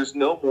head, there's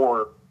no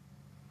more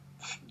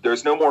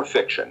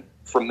fiction.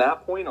 From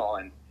that point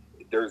on,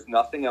 there's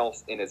nothing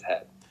else in his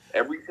head.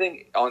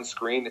 Everything on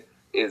screen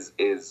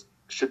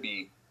should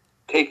be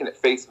taken at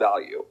face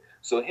value.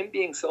 So him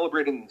being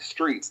celebrated in the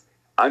streets,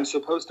 I'm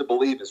supposed to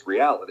believe is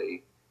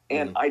reality,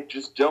 and I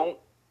just don't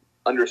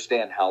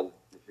understand how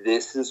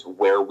this is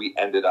where we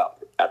ended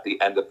up at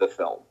the end of the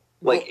film.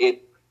 Like,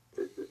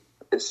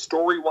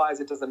 story-wise,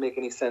 it doesn't make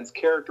any sense.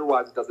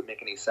 Character-wise, it doesn't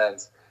make any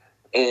sense.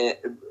 And,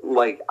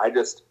 like, I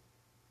just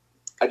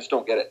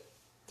don't get it.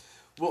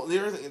 Well, the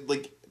other thing,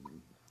 like,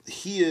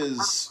 he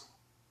is,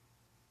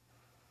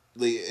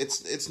 like,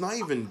 it's not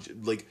even,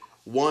 like,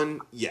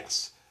 one,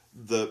 yes,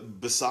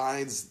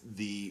 besides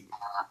the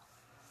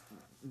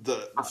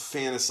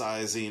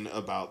fantasizing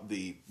about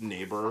the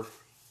neighbor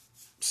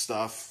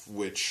stuff,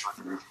 which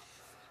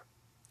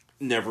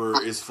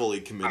never is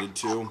fully committed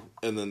to,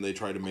 and then they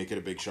try to make it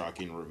a big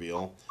shocking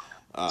reveal.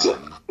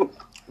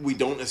 We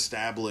don't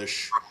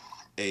establish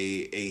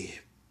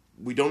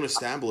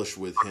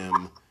with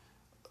him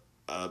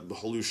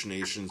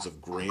hallucinations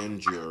of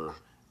grandeur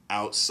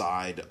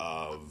outside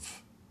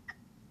of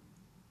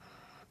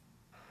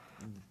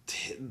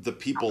the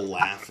people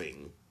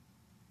laughing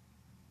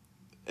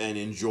and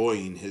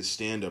enjoying his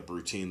stand-up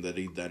routine that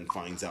he then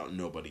finds out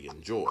nobody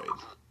enjoyed.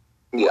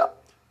 Yeah.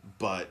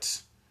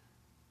 But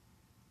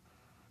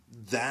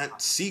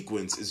that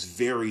sequence is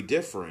very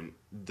different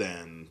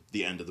than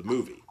the end of the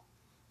movie.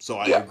 So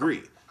I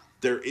agree.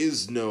 There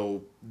is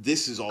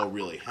this is all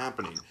really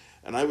happening.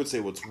 And I would say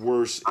what's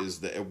worse is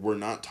that we're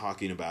not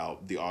talking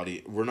about the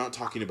audience. We're not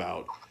talking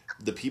about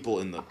the people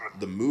in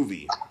the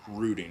movie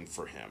rooting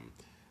for him.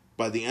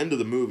 By the end of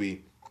the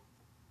movie,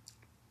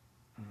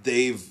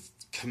 they've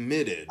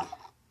committed.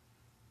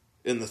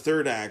 In the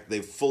third act,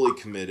 they've fully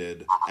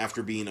committed.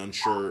 After being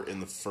unsure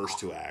in the first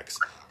two acts,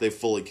 they've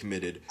fully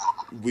committed.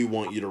 We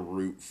want you to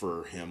root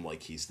for him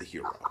like he's the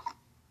hero.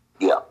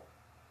 Yeah.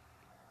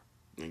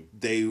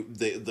 They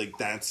like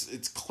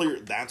it's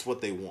clear that's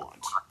what they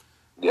want.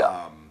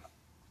 Yeah.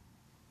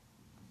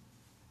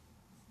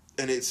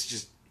 And it's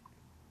just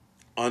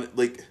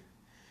like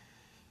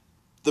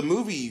the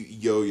movie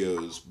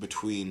yo-yos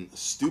between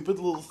stupid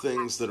little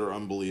things that are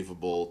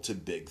unbelievable to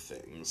big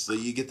things. So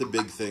you get the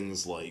big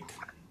things like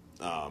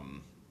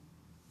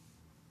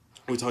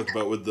we talked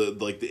about with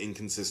the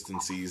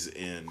inconsistencies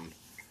in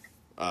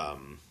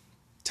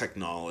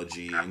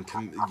technology and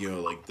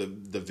like the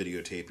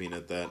videotaping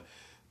at that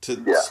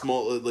to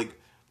small like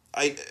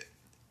I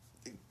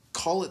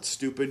call it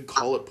stupid,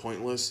 call it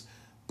pointless,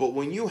 but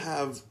when you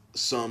have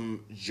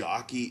some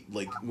jockey,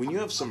 like when you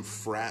have some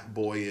frat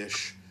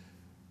boyish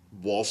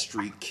Wall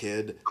Street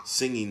kid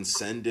singing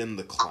 "Send in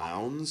the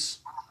Clowns"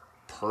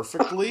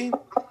 perfectly,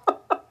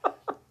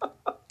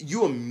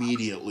 you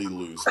immediately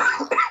lose me.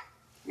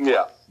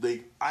 Yeah.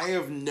 Like, I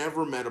have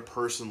never met a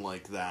person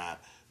like that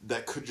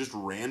could just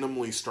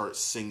randomly start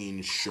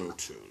singing show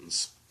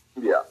tunes.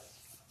 Yeah.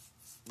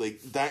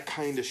 Like, that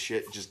kind of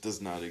shit just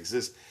does not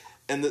exist.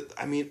 And, at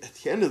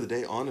the end of the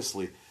day,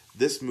 honestly,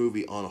 this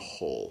movie on a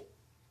whole,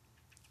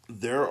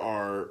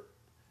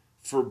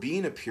 for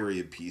being a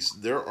period piece,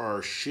 there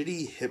are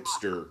shitty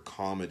hipster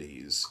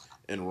comedies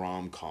and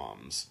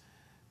rom-coms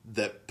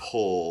that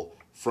pull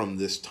from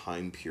this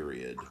time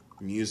period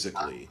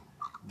musically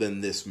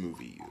than this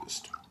movie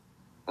used.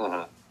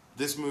 Uh-huh.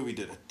 This movie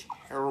did a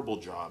terrible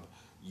job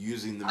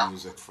using the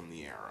music from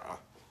the era.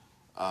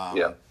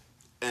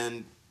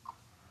 And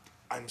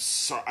I'm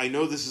sorry. I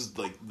know this is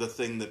like the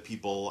thing that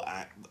people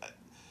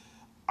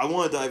I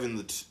want to dive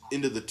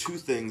into the two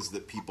things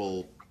that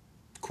people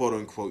quote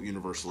unquote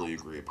universally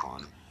agree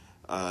upon.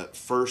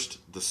 First,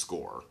 the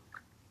score.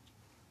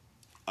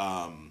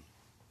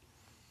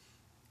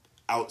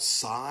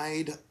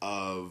 Outside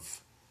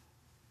of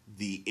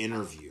the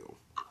interview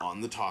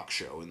on the talk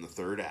show in the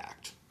third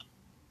act,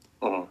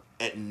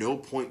 at no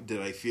point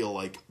did I feel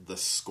like the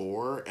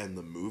score and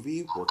the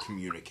movie were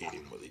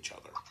communicating with each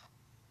other.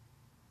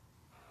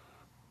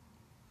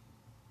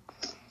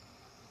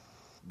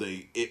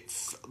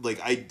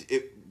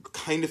 It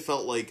kind of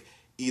felt like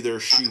either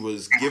she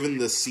was given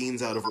the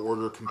scenes out of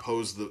order,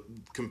 composed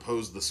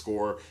the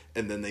score,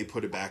 and then they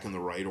put it back in the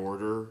right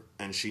order,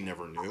 and she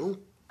never knew.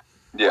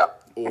 Yeah.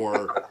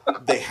 Or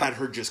they had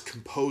her just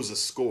compose a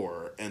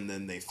score, and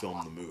then they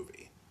filmed the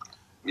movie.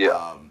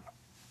 Yeah.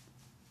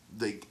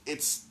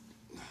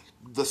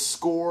 The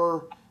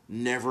score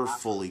never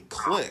fully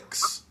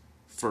clicks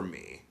for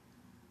me.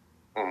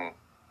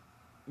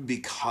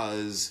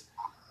 Because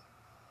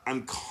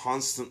I'm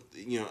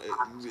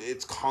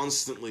it's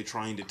constantly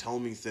trying to tell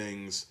me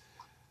things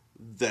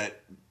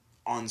that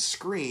on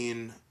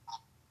screen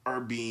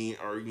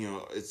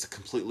it's a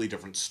completely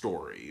different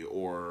story,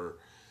 or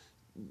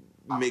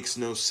makes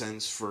no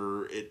sense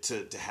for it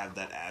to have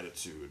that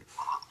attitude,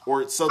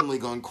 or it's suddenly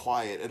gone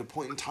quiet at a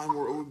point in time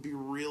where it would be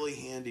really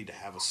handy to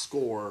have a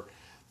score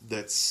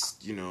that's,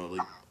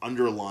 like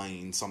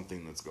underlying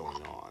something that's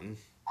going on.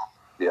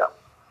 Yeah.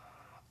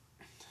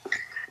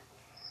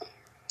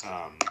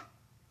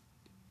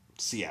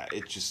 So yeah,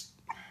 it just.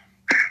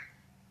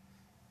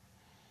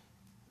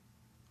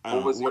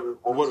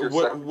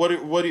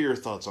 What are your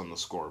thoughts on the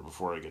score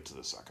before I get to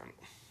the second?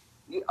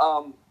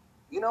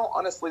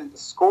 Honestly, the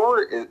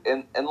score is,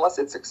 unless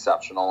it's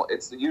exceptional,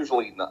 it's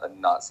usually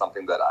not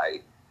something that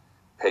I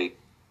pay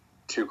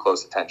too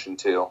close attention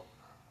to.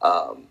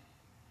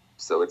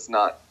 So it's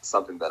not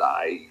something that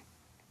I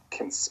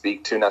can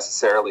speak to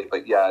necessarily.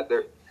 But yeah,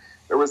 there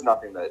was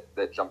nothing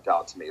that jumped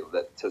out to me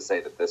to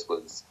say that this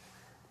was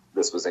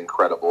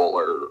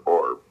incredible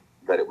or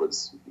that it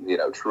was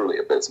truly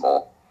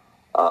abysmal.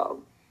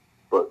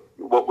 But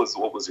what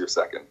was your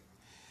second?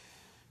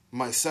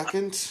 My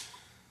second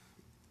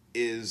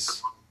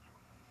is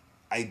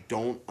I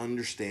don't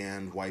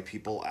understand why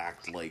people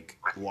act like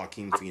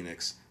Joaquin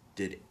Phoenix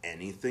did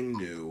anything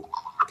new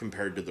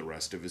compared to the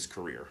rest of his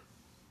career.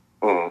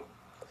 Mm-hmm.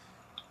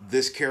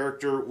 This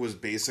character was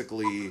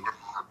basically,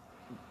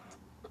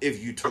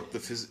 if you took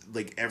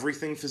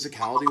everything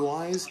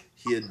physicality-wise,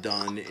 he had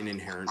done in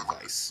Inherent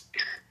Vice.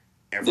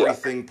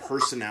 Everything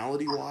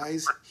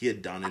personality-wise, he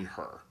had done in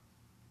Her.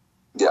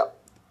 Yeah.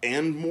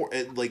 And more,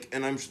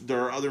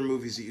 there are other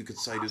movies that you could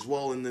cite as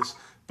well in this,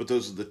 but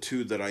those are the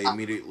two that I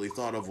immediately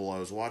thought of while I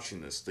was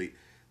watching this.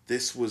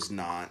 This was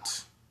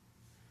not,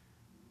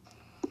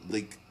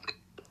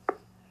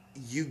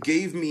 you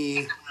gave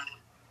me,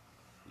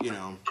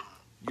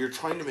 you're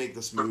trying to make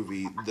this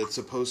movie that's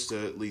supposed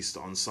to, at least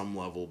on some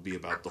level, be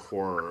about the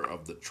horror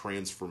of the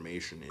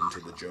transformation into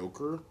the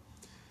Joker.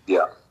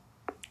 Yeah.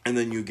 And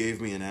then you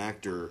gave me an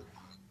actor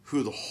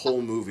who the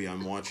whole movie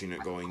I'm watching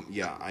it going,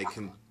 yeah, I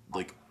can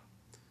like,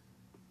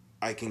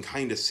 I can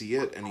kind of see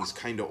it, and he's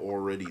kind of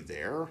already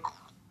there.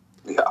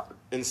 Yeah.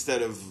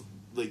 Instead of,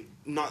 like,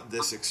 not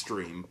this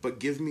extreme, but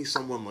give me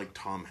someone like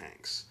Tom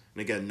Hanks.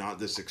 And again, not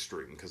this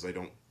extreme, because I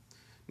don't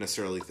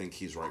necessarily think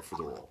he's right for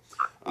the role.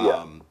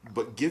 Yeah.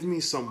 But give me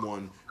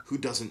someone who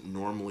doesn't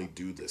normally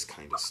do this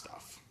kind of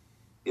stuff.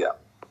 Yeah.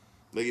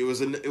 Like, it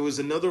was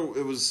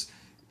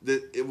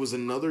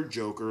another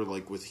Joker,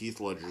 like with Heath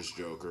Ledger's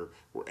Joker,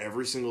 where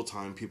every single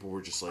time people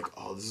were just like,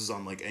 oh, this is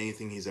unlike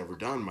anything he's ever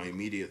done. My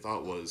immediate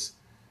thought was,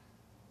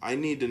 I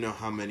need to know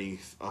how many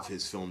of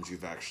his films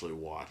you've actually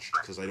watched,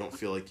 because I don't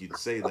feel like you'd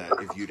say that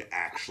if you'd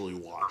actually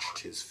watched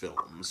his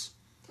films.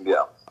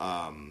 Yeah.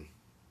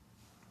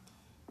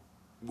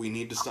 We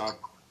need to stop,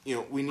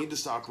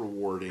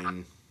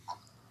 rewarding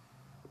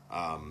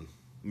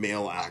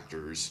male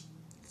actors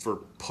for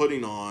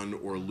putting on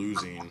or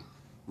losing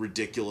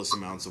ridiculous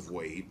amounts of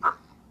weight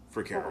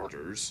for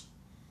characters.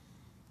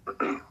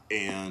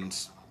 And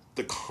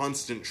the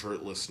constant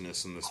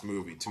shirtlessness in this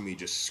movie, to me,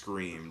 just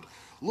screamed,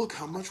 look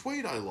how much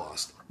weight I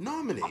lost.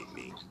 Nominate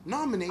me.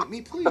 Nominate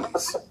me,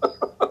 please.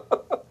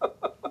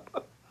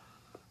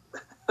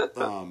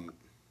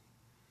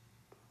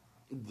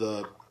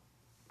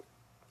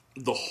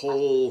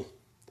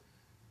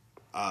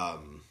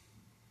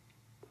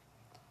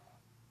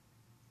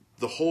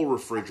 The whole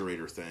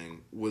refrigerator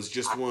thing was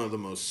just one of the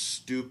most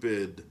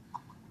stupid,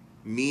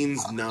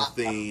 means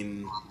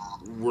nothing,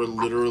 we're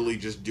literally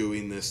just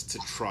doing this to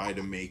try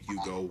to make you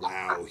go,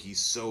 wow, he's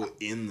so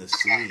in the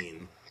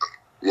scene.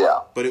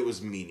 Yeah. But it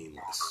was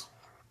meaningless.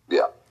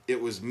 Yeah.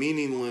 It was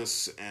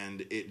meaningless,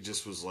 and it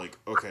just was like,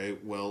 okay,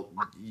 well,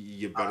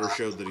 you better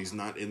show that he's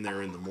not in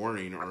there in the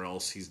morning, or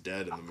else he's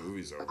dead and the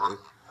movie's over.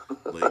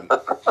 Like,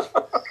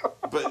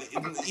 but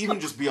even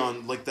just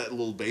beyond, like, that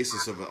little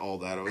basis of it, all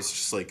that, I was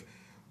just like,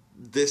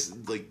 this,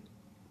 like,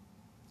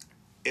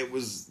 it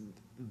was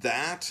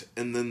that,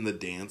 and then the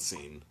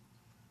dancing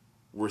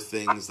were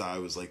things that I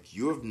was like,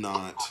 you have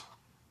not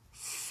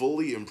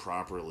fully and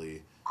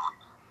properly,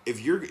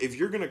 if you're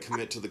going to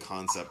commit to the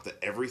concept that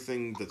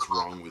everything that's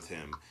wrong with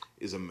him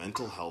is a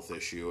mental health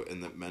issue,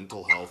 and that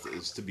mental health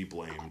is to be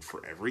blamed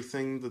for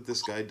everything that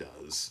this guy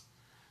does,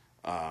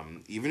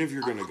 even if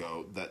you're going to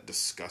go that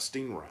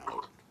disgusting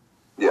route,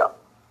 yeah,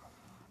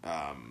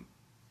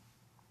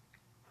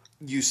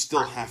 you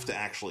still have to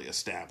actually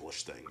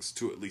establish things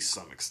to at least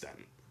some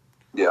extent.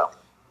 Yeah.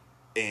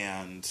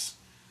 And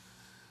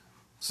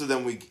so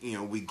then we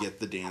get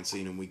the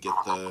dancing, and we get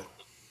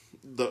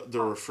the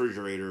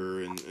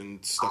refrigerator and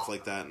stuff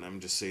like that, and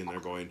I'm just sitting there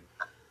going,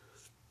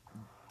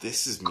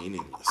 this is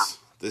meaningless.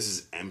 This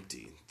is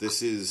empty.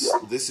 This is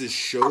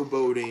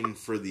showboating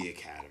for the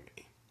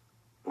Academy.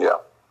 Yeah.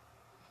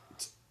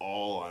 It's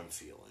all I'm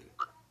feeling.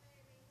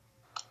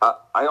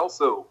 I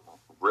also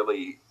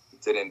really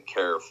didn't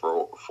care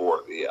for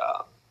the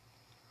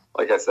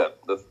like I said,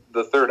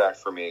 the third act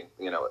for me,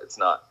 it's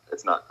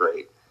not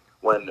great.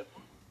 When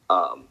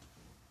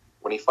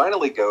he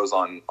finally goes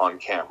on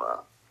camera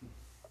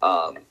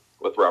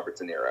with Robert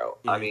De Niro,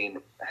 I mean,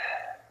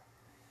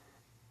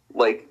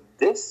 like,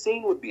 this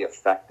scene would be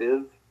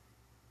effective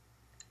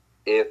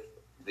if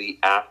the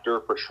actor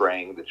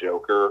portraying the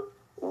Joker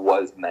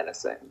was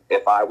menacing,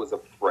 if I was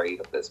afraid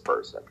of this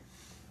person.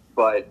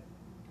 But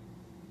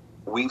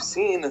we've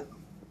been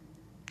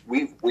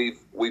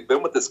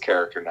with this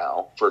character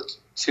now for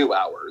 2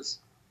 hours,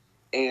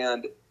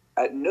 and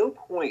at no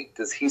point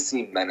does he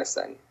seem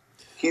menacing.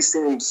 He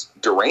seems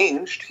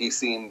deranged. He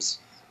seems,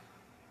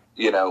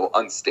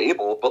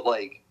 unstable. But,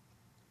 like,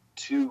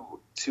 to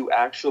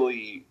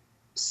actually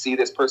see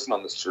this person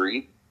on the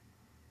street,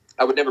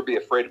 I would never be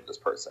afraid of this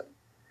person.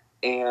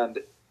 And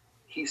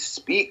he's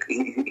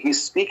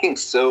speaking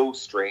so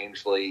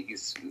strangely.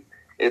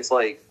 It's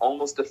like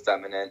almost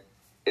effeminate.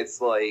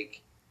 It's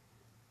like,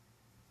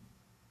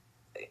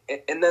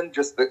 and then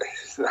just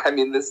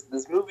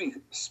this movie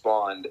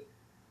spawned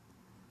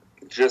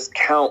just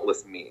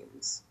countless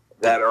memes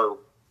that are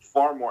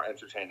far more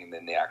entertaining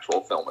than the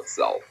actual film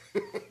itself.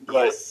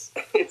 Yes.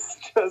 But it's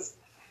just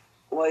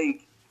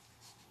like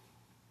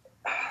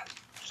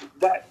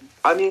that.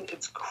 I mean,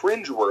 it's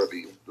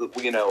cringeworthy.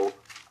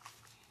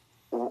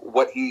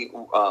 What he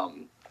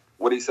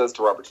says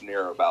to Robert De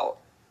Niro about,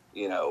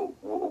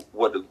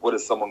 what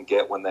does someone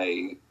get when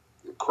they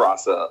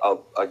cross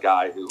a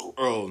guy who...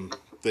 Oh,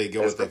 they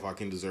get what they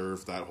fucking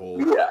deserve, that whole...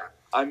 Yeah.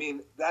 I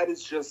mean, that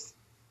is just...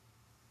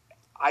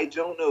 I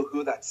don't know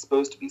who that's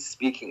supposed to be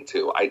speaking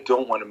to. I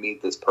don't want to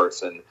meet this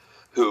person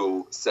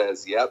who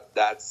says, yep,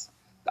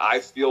 I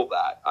feel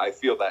that. I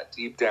feel that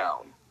deep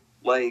down.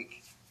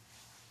 Like,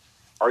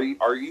 are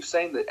you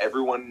saying that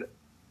everyone,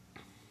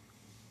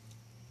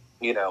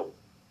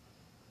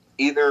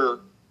 either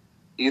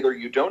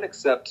you don't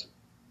accept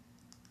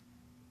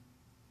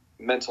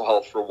mental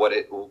health for what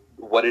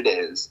it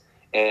is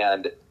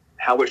and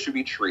how it should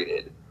be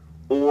treated,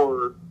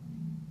 or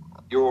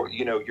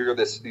you're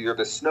this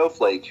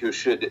snowflake who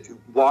should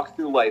walk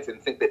through life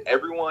and think that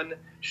everyone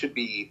should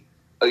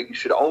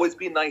always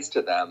be nice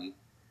to them,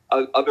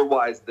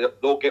 otherwise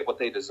they'll get what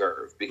they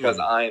deserve because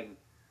I'm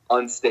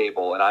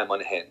unstable and I'm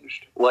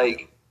unhinged.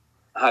 Like,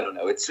 I don't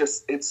know.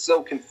 It's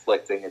so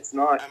conflicting. It's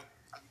not.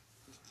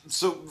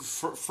 So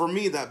for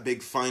me, that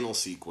big final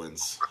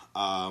sequence.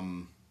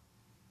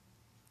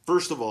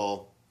 First of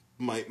all,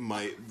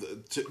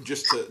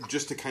 just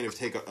to kind of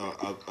take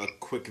a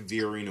quick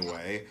veering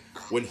away,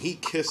 when he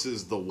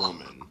kisses the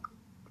woman,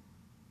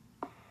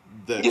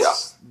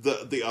 that's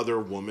the other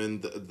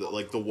woman,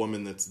 like the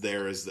woman that's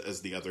there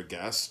as the other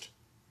guest.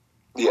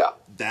 Yeah,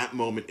 that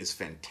moment is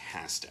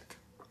fantastic.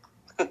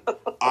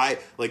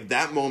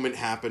 That moment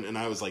happened, and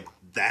I was like,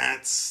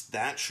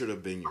 that should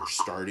have been your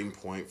starting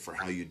point for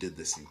how you did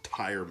this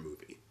entire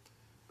movie.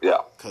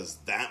 Yeah, because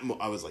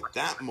I was like,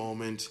 that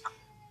moment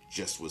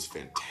just was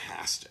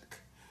fantastic.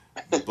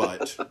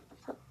 But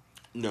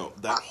no,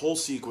 that whole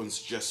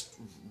sequence just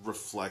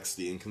reflects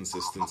the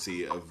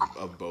inconsistency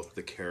of both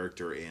the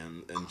character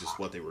and just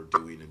what they were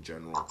doing in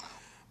general,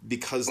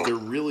 because there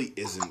really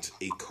isn't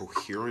a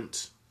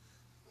coherent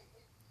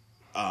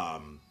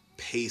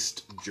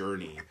paced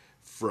journey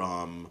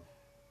from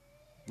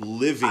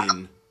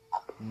living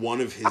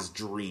one of his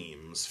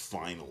dreams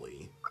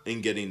finally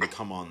and getting to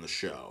come on the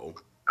show.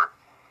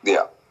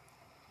 Yeah.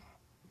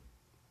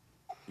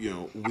 You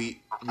know,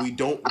 we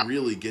don't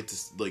really get to,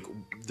 like,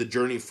 the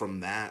journey from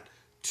that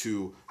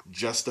to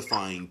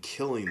justifying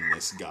killing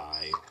this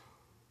guy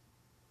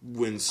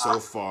when so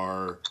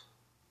far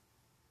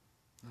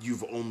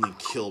you've only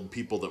killed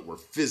people that were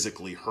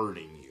physically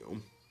hurting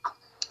you.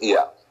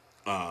 Yeah.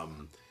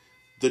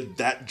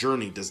 That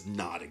journey does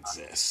not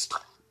exist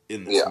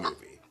in this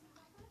movie.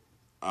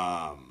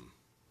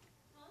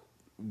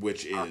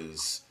 Which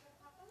is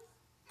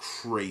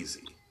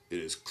crazy. It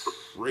is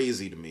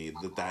crazy to me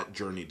that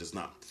journey does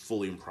not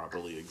fully and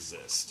properly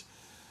exist.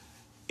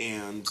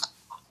 And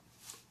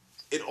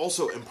it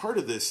also, and part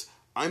of this,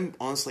 I'm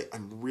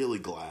really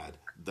glad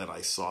that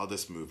I saw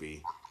this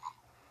movie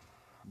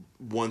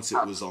once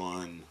it was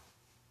on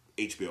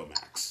HBO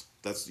Max.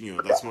 That's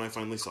when I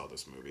finally saw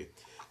this movie.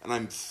 And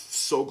I'm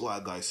so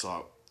glad that I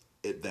saw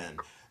it then,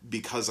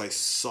 because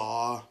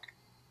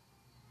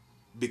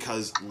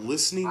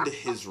listening to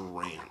his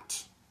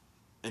rant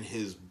and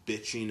his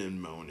bitching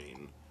and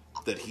moaning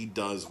that he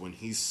does when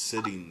he's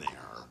sitting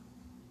there.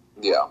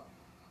 Yeah.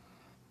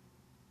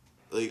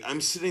 Like,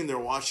 I'm sitting there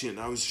watching it, and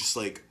I was just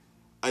like,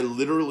 I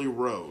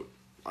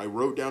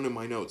wrote down in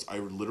my notes,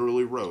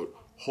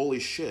 holy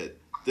shit,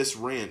 this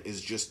rant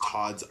is just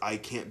Todd's I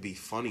can't be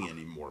funny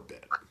anymore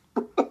bit.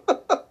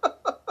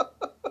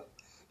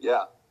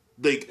 Yeah.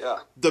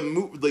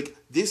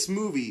 This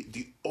movie,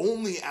 the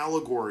only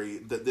allegory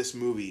that this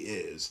movie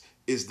is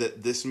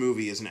that this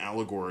movie is an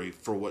allegory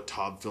for what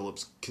Todd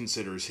Phillips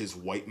considers his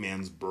white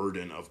man's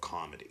burden of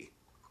comedy.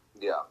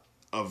 Yeah.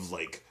 Of,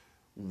 like,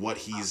 what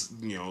he's,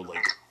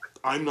 like,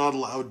 I'm not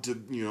allowed to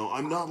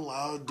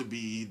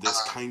be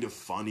this kind of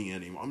funny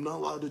anymore. I'm not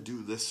allowed to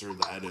do this or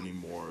that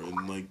anymore.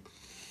 And, like,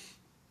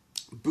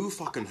 boo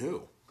fucking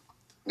who?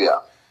 Yeah.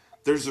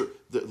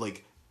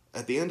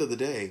 At the end of the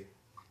day,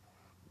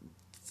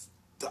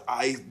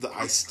 I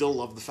still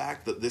love the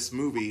fact that this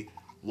movie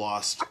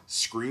lost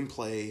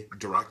screenplay,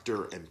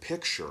 director, and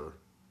picture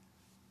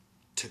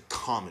to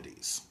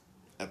comedies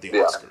at the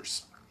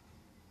Oscars.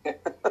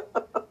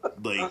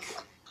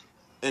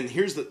 And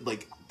here's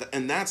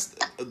that's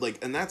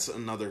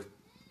another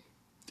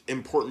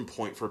important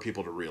point for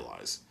people to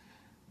realize.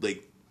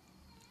 Like,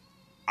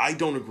 I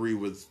don't agree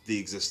with the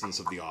existence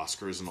of the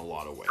Oscars in a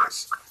lot of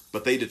ways,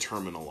 but they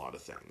determine a lot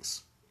of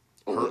things.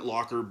 Hurt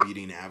Locker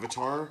beating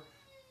Avatar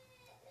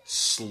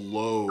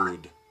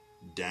slowed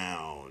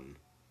down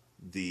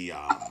the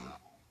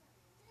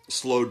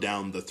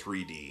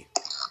 3D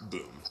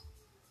boom.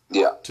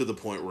 Yeah. To the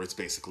point where it's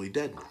basically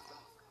dead now.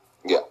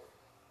 Yeah.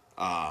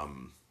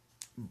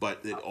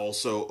 But it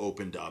also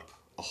opened up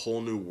a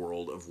whole new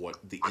world of what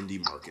the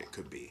indie market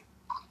could be.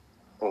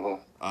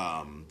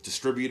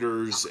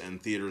 Distributors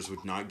and theaters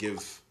would not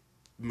give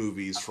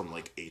movies from,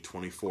 like,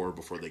 A24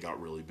 before they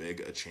got really big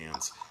a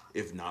chance,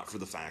 if not for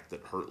the fact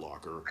that Hurt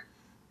Locker,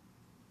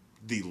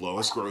 the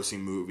lowest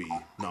grossing movie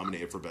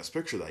nominated for Best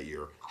Picture that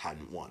year,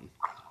 hadn't won.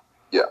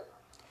 Yeah.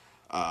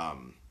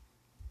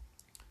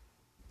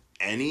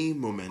 Any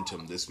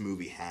momentum this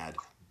movie had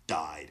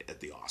died at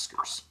the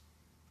Oscars.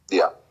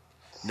 Yeah.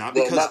 Not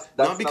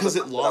because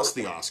it lost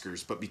the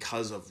Oscars, but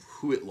because of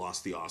who it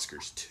lost the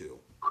Oscars to.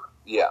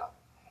 Yeah.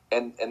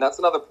 And that's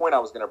another point I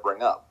was going to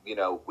bring up. You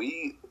know,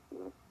 we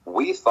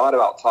thought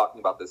about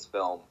talking about this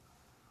film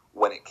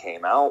when it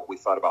came out. We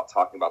thought about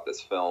talking about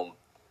this film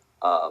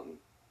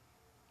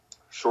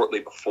shortly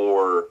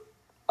before,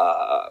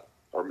 or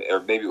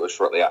maybe it was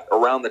shortly after,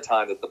 around the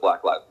time that the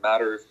Black Lives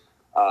Matter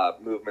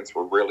movements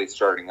were really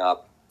starting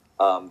up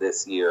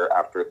this year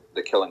after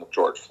the killing of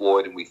George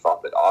Floyd, and we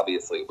thought that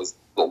obviously it was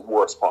the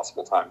worst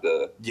possible time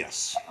to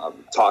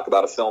talk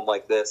about a film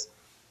like this.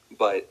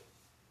 But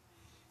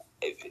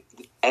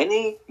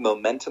any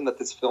momentum that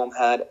this film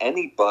had,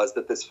 any buzz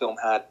that this film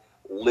had,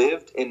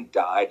 lived and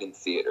died in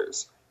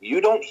theaters.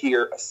 You don't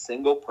hear a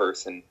single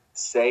person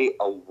say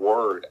a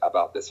word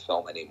about this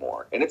film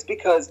anymore. And it's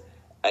because,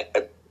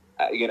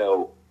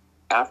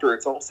 after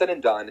it's all said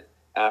and done,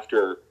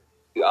 after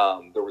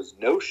there was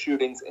no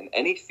shootings in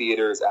any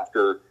theaters,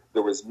 after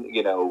there was,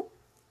 no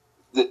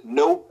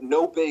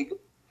big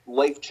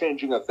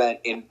life-changing event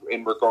in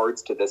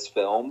regards to this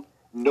film,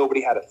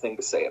 nobody had a thing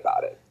to say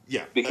about it.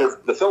 Yeah. Because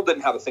the film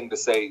didn't have a thing to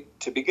say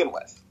to begin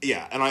with.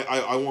 Yeah, and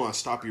I want to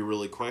stop you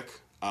really quick,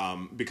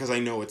 because I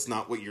know it's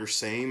not what you're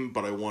saying,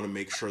 but I want to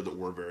make sure that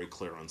we're very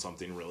clear on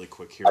something really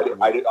quick here.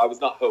 I was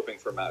not hoping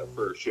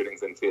for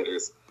shootings in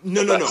theaters.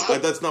 No,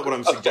 that's not what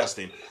I'm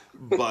suggesting.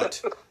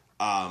 But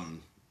all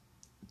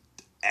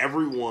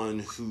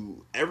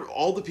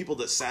the people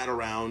that sat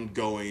around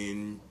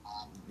going,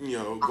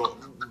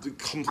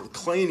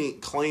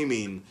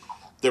 claiming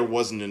there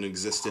wasn't an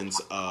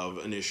existence of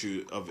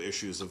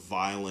issues of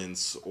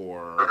violence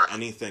or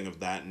anything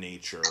of that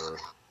nature,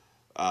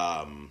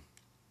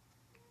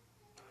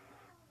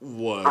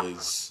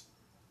 was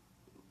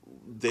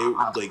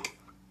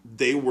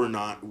they were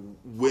not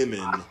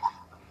women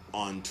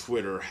on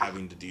Twitter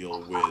having to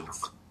deal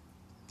with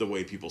the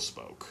way people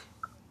spoke.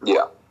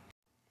 Yeah.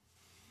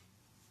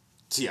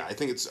 So yeah, I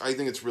think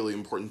it's really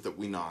important that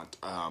we not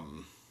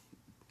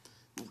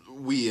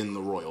we in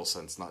the royal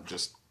sense, not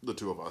just the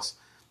two of us.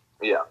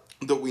 Yeah.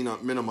 That we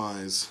not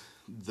minimize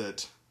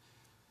that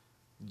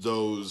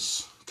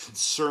those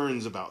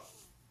concerns about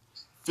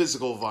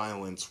physical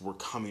violence were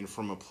coming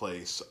from a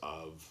place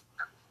of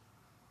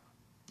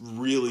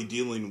really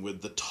dealing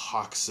with the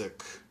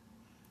toxic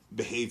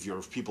behavior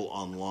of people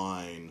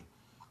online.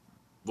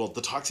 Well,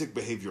 the toxic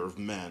behavior of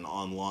men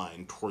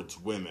online towards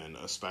women,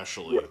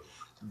 especially,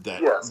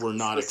 that were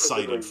not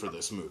excited for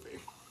this movie.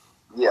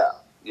 Yeah.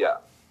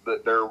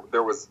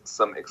 There was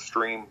some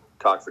extreme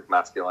toxic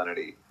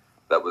masculinity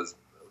that was,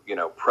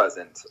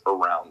 present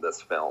around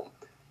this film.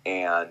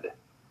 And,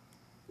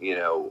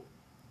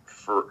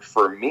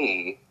 for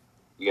me,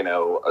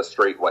 a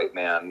straight white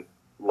man,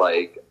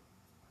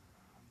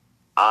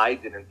 I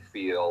didn't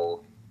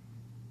feel,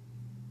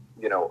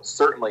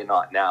 certainly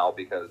not now,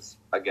 because,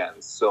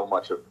 again, so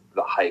much of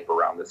the hype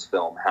around this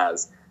film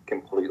has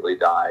completely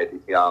died.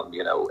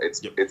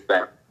 It's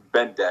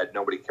been dead.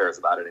 Nobody cares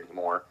about it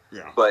anymore.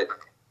 Yeah. But,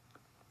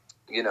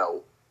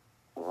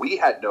 we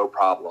had no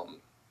problem,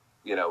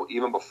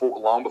 even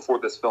long before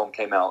this film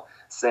came out,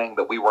 saying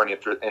that we weren't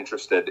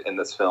interested in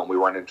this film. We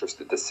weren't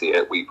interested to see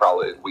it. We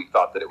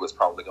thought that it was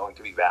probably going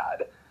to be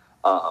bad,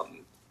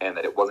 and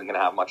that it wasn't going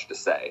to have much to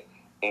say.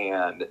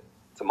 And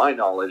to my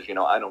knowledge,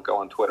 I don't go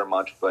on Twitter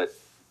much, but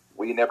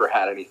we never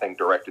had anything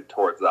directed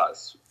towards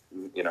us,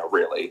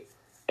 really.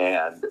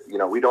 And,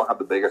 we don't have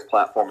the biggest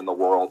platform in the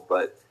world,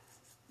 but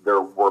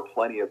there were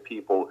plenty of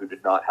people who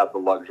did not have the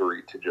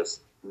luxury to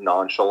just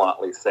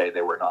nonchalantly say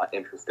they were not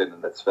interested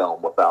in this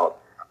film without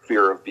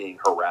fear of being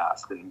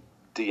harassed and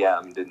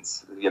DM'd and,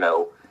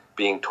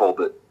 being told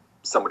that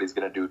somebody's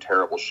going to do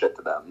terrible shit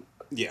to them.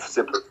 Yeah.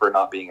 Simply for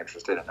not being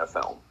interested in a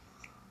film.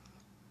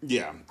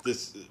 Yeah.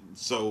 That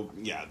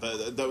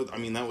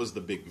was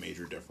the big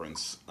major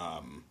difference.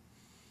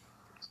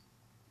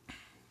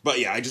 But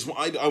yeah, I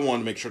wanted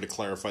to make sure to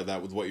clarify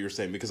that with what you're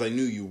saying, because I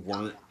knew you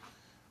weren't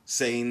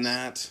saying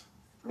that.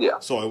 Yeah.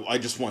 So I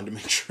just wanted to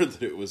make sure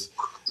that it was.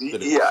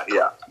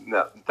 Yeah.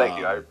 No, thank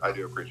you. I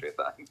do appreciate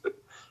that.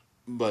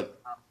 But,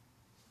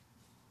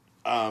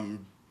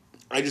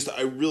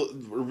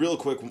 real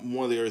quick,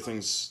 one of the other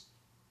things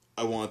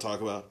I want to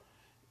talk about,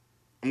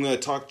 I'm going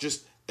to talk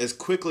just as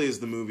quickly as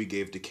the movie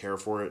gave to care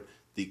for it,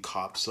 the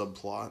cop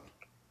subplot.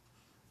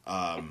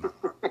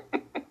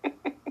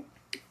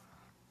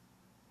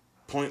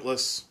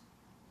 Pointless,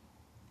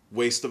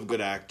 waste of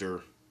good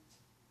actor.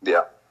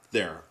 Yeah.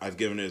 There, I've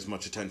given it as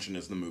much attention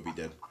as the movie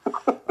did.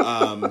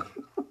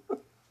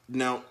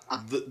 Now,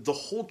 the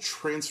whole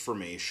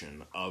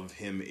transformation of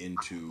him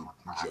into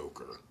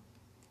Joker.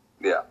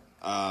 Yeah.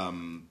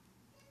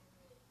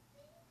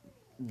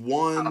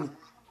 One,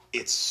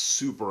 it's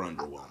super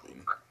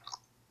underwhelming.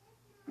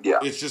 Yeah.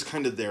 It's just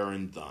kind of there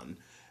and done.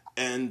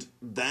 And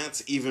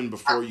that's even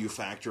before you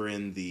factor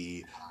in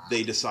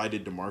they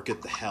decided to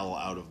market the hell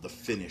out of the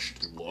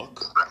finished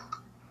look.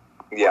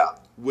 Yeah.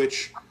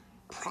 Which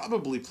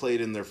probably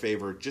played in their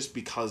favor just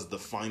because the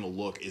final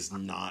look is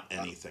not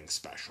anything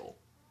special.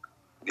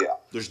 Yeah.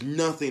 There's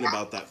nothing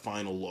about that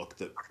final look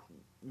that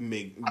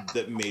made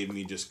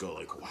me just go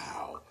like,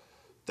 wow,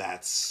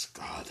 that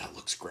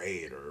looks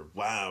great, or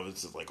wow,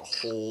 this is like a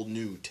whole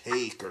new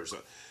take, or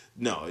something.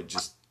 No, it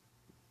just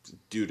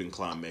dude in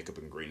clown makeup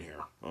and green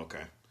hair.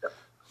 Okay.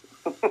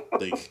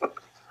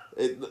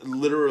 It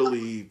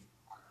literally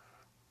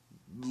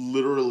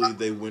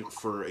they went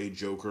for a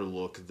Joker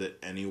look that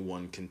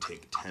anyone can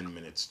take 10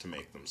 minutes to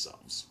make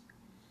themselves.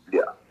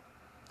 Yeah.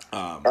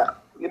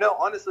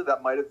 Honestly,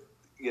 that might have,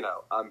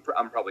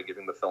 I'm probably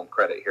giving the film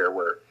credit here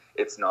where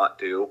it's not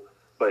due,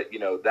 but,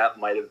 that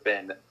might have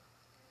been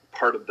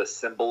part of the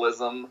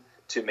symbolism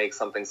to make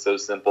something so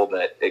simple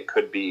that it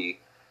could be,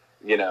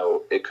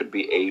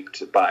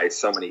 aped by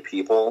so many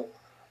people.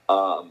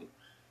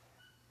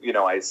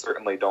 I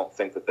certainly don't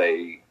think that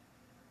they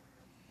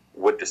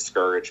would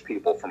discourage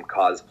people from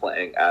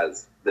cosplaying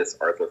as this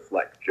Arthur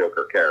Fleck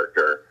Joker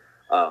character,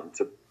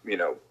 to,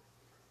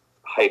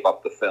 hype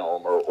up the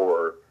film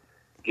or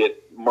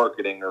get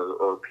marketing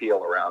or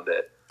appeal around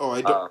it.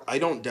 Oh, I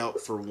don't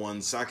doubt for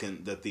 1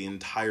 second that the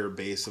entire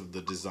base of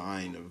the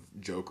design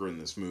of Joker in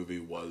this movie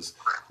was,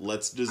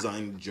 let's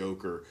design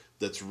Joker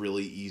that's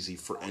really easy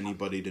for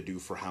anybody to do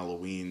for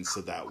Halloween,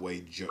 so that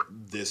way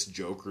this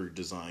Joker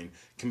design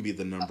can be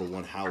the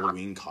 #1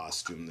 Halloween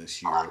costume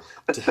this year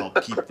to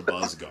help keep the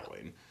buzz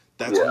going.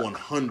 That's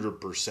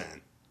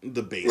 100%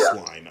 the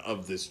baseline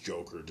of this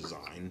Joker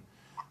design.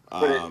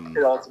 But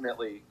it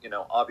ultimately,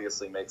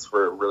 obviously makes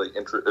for a really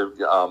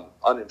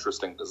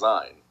uninteresting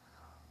design.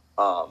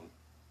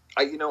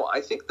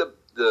 I think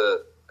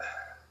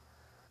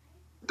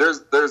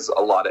there's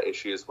a lot of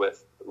issues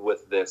with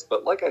this,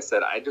 but like I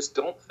said, I just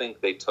don't think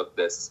they took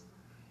this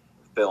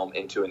film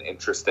into an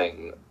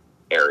interesting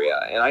area,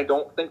 and I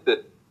don't think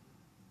that,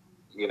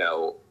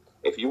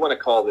 if you want to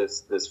call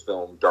this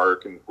film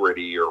dark and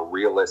gritty or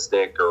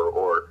realistic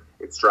or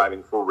it's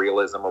striving for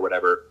realism or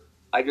whatever,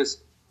 I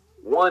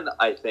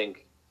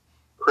think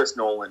Chris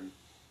Nolan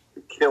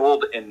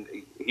killed and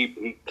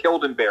he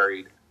killed and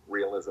buried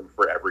realism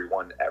for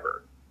everyone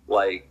ever.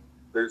 Like,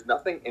 there's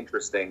nothing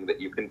interesting that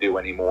you can do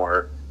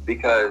anymore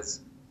because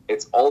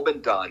it's all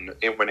been done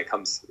when it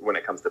comes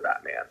to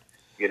Batman.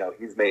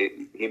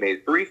 He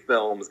made 3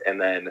 films, and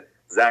then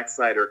Zack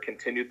Snyder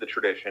continued the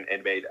tradition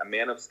and made a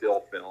Man of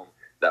Steel film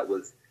that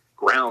was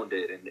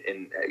grounded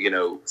and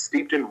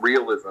steeped in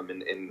realism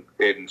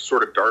and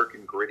sort of dark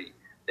and gritty.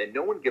 And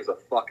no one gives a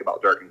fuck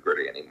about dark and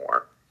gritty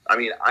anymore. I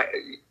mean,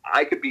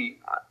 I could be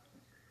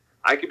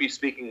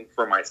speaking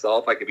for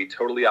myself. I could be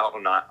totally out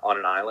on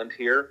an island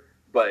here,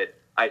 but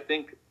I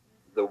think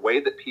the way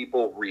that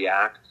people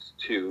react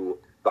to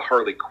the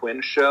Harley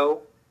Quinn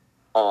show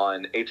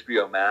on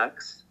HBO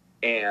Max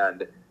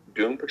and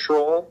Doom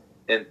Patrol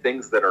and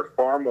things that are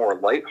far more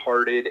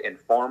lighthearted and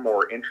far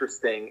more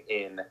interesting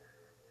in,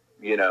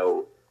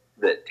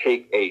 that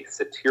take a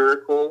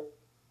satirical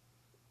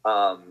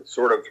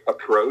sort of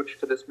approach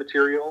to this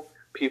material,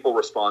 people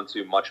respond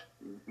to much,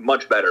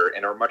 much better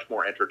and are much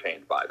more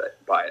entertained by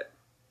it.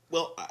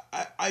 Well,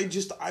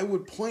 I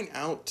would point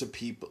out to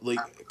people,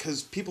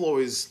 because people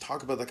always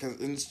talk about that kind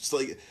of, and it's just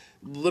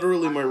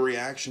literally my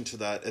reaction to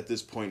that at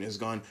this point has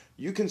gone,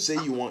 you can say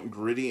you want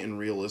gritty and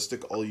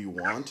realistic all you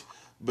want,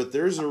 but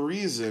there's a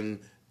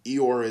reason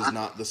Eeyore is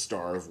not the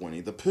star of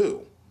Winnie the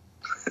Pooh.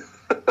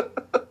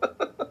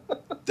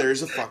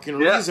 There's a fucking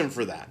reason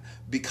for that.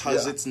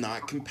 Because it's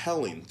not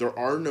compelling. There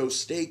are no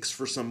stakes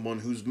for someone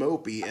who's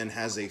mopey and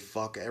has a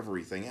fuck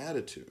everything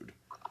attitude.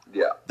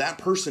 Yeah. That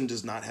person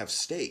does not have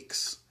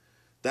stakes.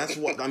 That's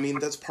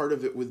part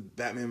of it with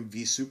Batman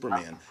v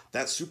Superman.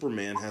 That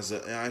Superman has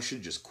I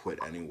should just quit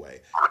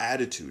anyway,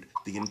 attitude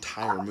the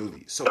entire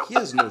movie. So he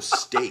has no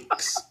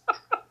stakes.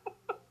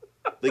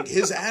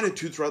 His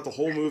attitude throughout the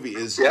whole movie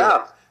is...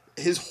 Yeah.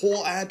 His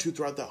whole attitude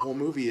throughout that whole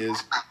movie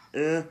is,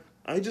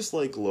 I just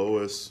like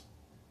Lois.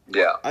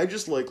 Yeah. I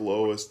just like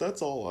Lois.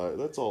 That's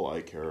all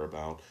I care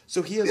about.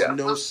 So he has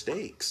no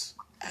stakes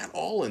at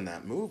all in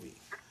that movie.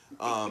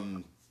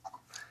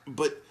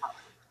 But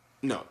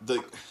no,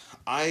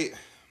 I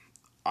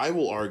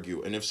will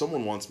argue, and if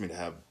someone wants me to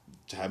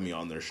have me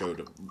on their show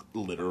to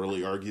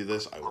literally argue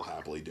this, I will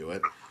happily do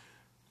it.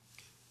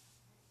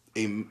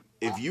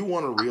 If you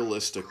want a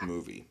realistic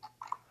movie,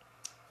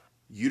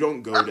 you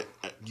don't go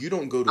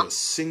to a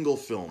single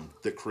film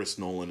that Chris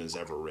Nolan has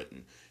ever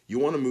written. You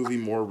want a movie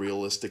more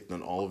realistic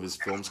than all of his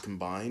films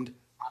combined?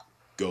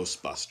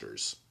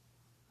 Ghostbusters.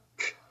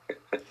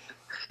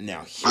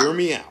 Now, hear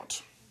me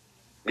out.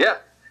 Yeah.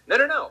 No.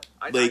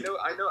 I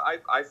know.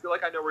 I feel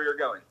like I know where you're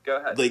going. Go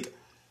ahead.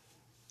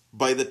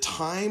 By the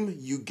time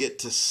you get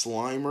to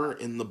Slimer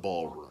in the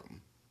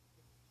ballroom,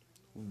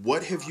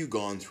 what have you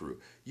gone through?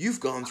 You've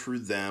gone through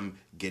them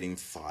getting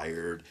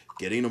fired,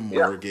 getting a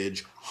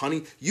mortgage.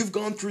 Honey, you've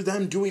gone through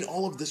them doing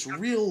all of this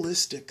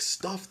realistic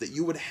stuff that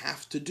you would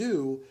have to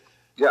do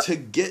to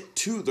get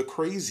to the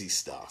crazy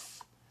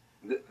stuff.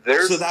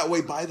 So that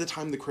way, by the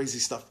time the crazy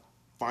stuff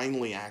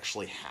finally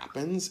actually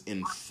happens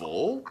in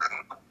full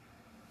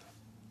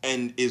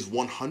and is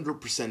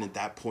 100% at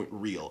that point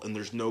real, and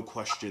there's no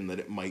question that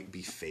it might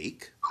be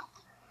fake.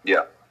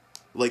 Yeah.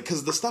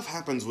 Because the stuff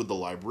happens with the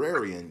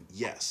librarian,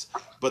 yes,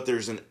 but there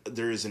is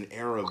an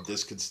era of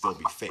this could still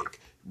be fake.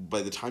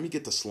 By the time you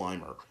get to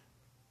Slimer,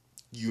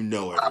 you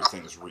know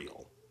everything's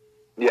real.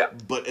 Yeah.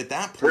 But at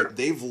that point,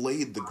 they've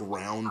laid the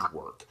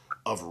groundwork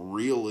of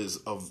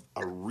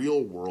a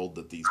real world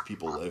that these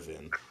people live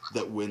in,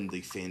 that when the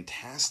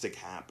fantastic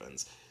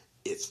happens,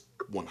 it's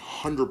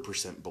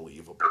 100%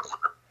 believable.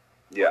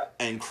 Yeah.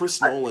 And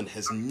Chris Nolan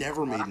has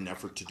never made an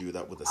effort to do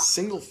that with a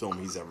single film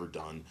he's ever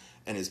done,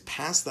 and has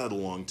passed that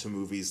along to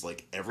movies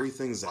like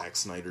everything Zack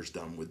Snyder's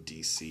done with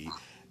DC,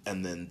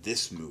 and then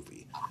this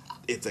movie.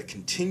 It's a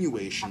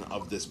continuation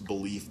of this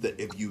belief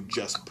that if you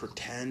just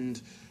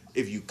pretend,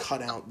 if you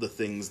cut out the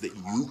things that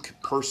you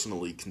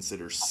personally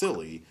consider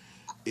silly,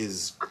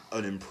 is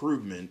an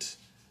improvement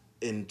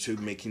into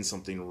making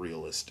something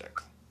realistic.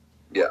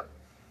 Yeah.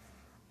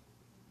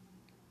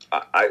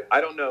 I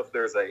don't know if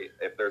there's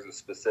a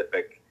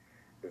specific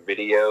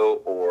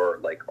video or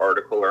like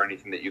article or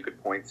anything that you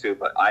could point to,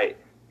 but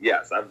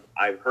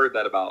I've heard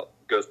that about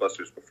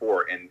Ghostbusters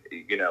before, and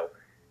you know,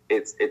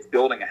 it's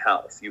building a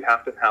house. You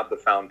have to have the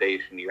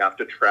foundation. You have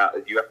to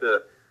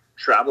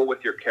travel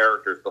with your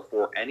characters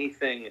before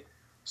anything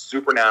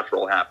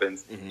supernatural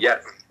happens. Mm-hmm.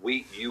 Yes,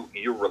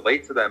 you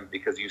relate to them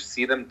because you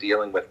see them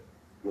dealing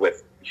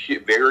with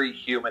very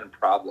human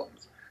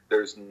problems.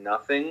 There's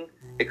nothing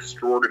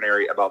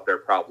extraordinary about their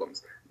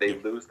problems. They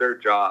lose their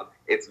job.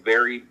 It's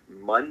very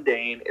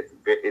mundane.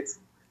 It's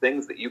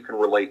things that you can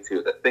relate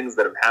to, the things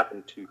that have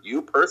happened to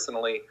you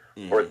personally,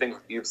 or things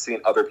you've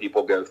seen other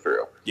people go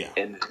through. Yeah.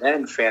 And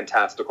then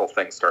fantastical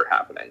things start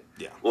happening.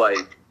 Yeah.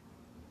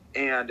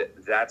 And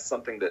that's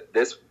something that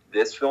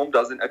this film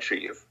doesn't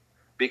achieve,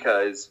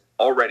 because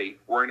already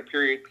we're in a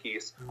period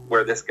piece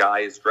where this guy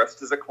is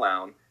dressed as a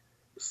clown,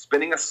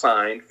 spinning a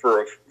sign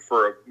for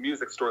a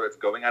music store that's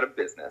going out of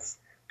business,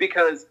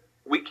 because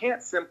we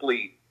can't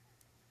simply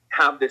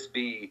have this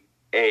be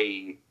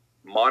a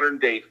modern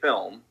day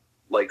film,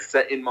 like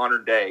set in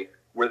modern day,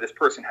 where this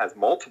person has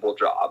multiple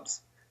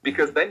jobs,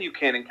 because then you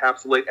can't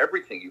encapsulate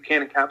everything. You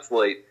can't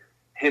encapsulate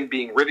him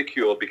being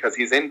ridiculed because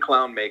he's in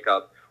clown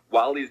makeup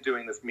while he's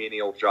doing this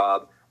menial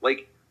job.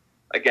 Like,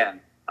 again,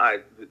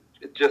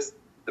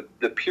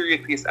 the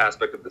period piece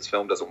aspect of this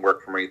film doesn't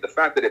work for me. The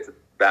fact that it's a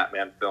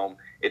Batman film,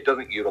 it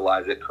doesn't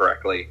utilize it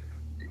correctly.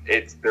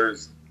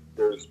 There's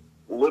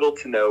little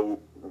to no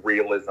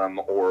realism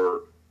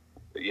or,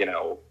 you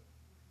know,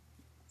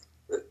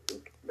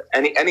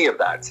 any of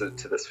that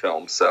to this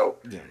film. So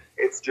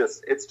it's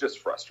just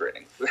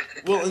frustrating.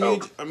 Well,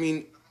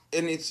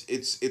 and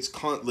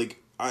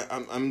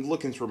I'm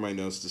looking through my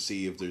notes to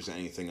see if there's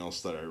anything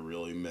else that I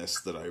really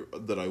missed that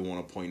I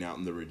want to point out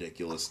in the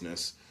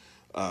ridiculousness.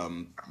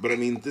 But I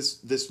mean,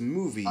 this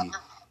movie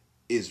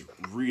is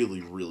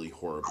really, really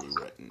horribly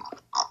written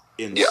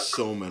in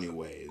so many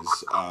ways.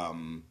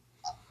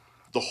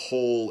 The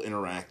whole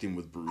interacting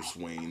with Bruce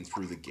Wayne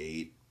through the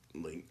gate,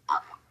 like,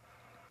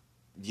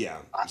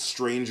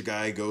 strange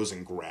guy goes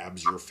and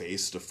grabs your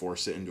face to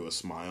force it into a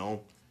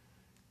smile.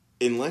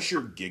 Unless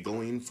you're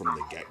giggling from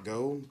the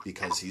get-go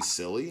because he's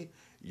silly,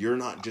 you're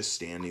not just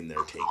standing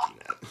there taking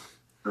it.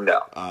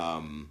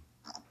 No.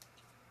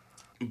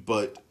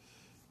 But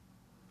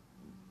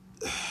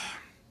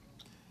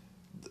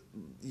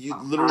you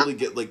literally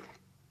get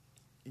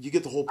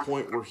the whole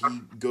point where he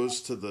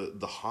goes to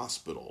the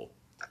hospital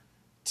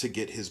to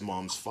get his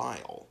mom's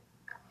file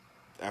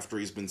after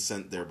he's been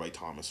sent there by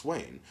Thomas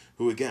Wayne,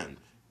 who, again,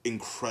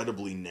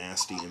 incredibly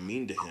nasty and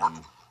mean to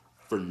him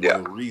for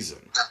no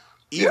reason.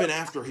 Even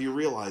after he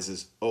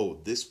realizes, oh,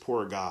 this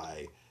poor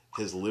guy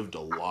has lived a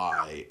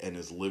lie and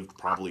has lived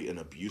probably an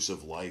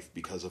abusive life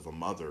because of a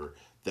mother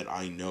that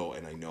I know,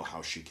 and I know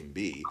how she can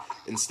be.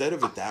 Instead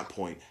of, at that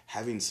point,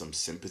 having some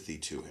sympathy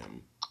to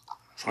him,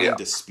 trying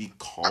to speak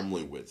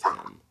calmly with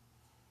him,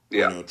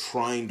 you know,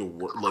 trying to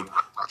work,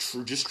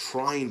 just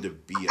trying to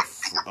be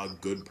a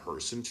good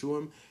person to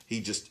him,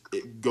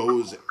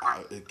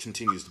 it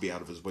continues to be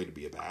out of his way to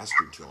be a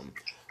bastard to him.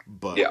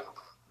 But,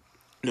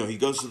 no, he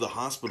goes to the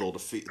hospital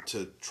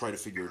to try to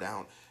figure it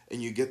out.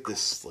 And you get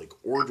this,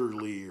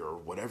 orderly or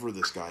whatever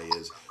this guy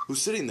is,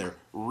 who's sitting there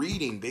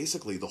reading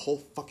basically the whole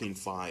fucking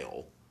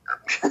file.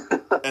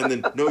 And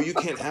then, no, you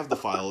can't have the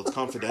file. It's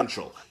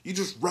confidential. You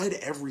just read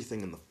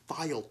everything in the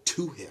file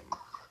to him.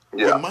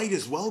 You might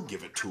as well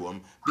give it to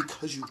him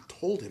because you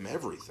told him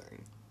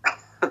everything.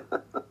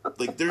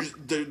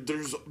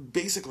 There's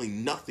basically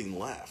nothing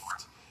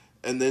left.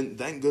 And then,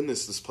 thank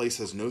goodness, this place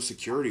has no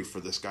security for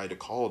this guy to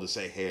call to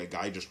say, hey, a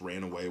guy just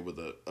ran away with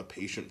a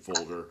patient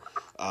folder.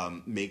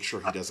 Make sure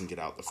he doesn't get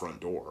out the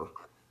front door.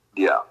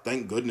 Yeah.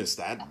 Thank goodness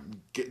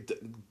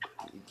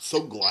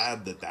so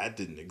glad that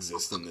didn't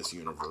exist in this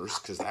universe,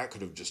 because that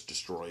could have just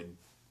destroyed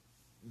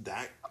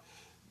that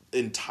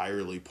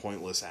entirely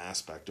pointless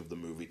aspect of the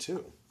movie,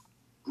 too.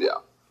 Yeah.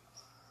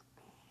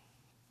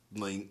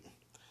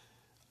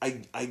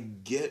 I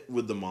get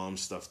with the mom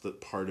stuff that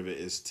part of it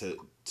is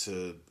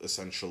to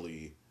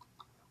essentially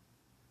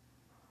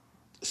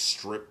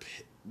strip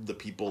the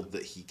people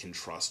that he can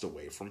trust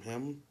away from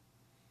him.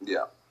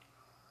 Yeah.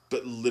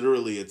 But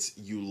literally it's,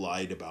 you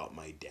lied about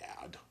my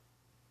dad.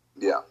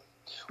 Yeah.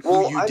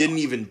 Who you didn't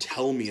even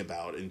tell me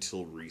about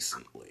until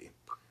recently.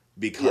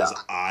 Because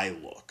I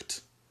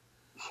looked.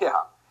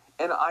 Yeah.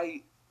 And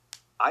I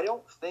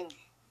don't think,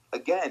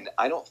 again,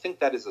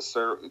 that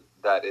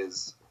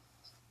is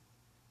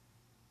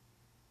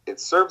it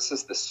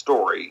services the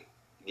story,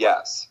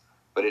 yes,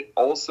 but it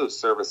also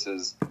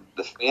services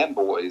the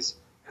fanboys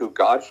who,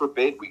 God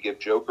forbid, we give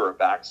Joker a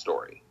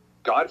backstory.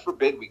 God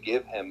forbid we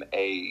give him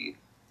a,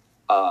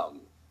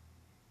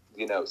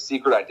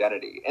 secret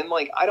identity. And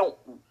I don't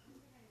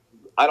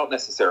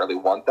necessarily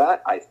want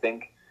that. I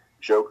think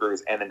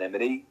Joker's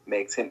anonymity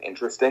makes him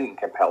interesting and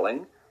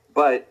compelling,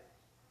 but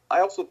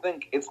I also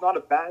think it's not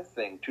a bad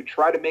thing to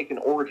try to make an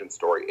origin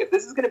story. If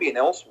this is going to be an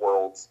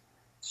Elseworlds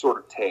sort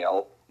of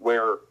tale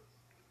where,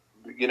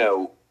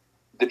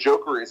 the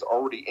Joker is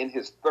already in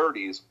his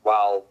 30s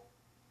while,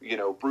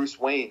 Bruce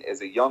Wayne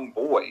is a young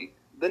boy,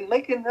 then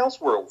make it an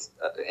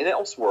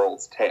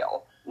Elseworlds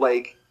tale.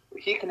 Like,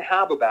 he can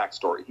have a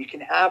backstory. He can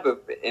have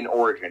an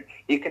origin.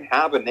 He can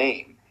have a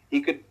name.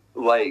 He could,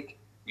 like,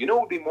 you know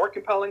what would be more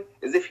compelling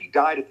is if he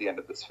died at the end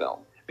of this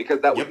film,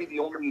 because that would be the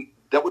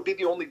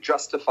only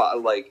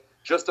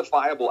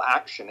justifiable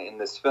action in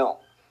this film.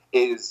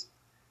 Is,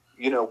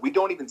 you know, we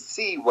don't even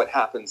see what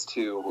happens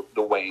to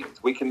the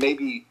Waynes. We can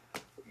maybe,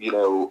 you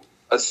know,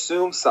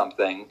 assume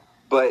something,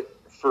 but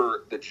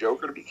for the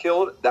Joker to be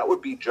killed, that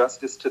would be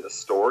justice to the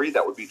story.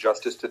 That would be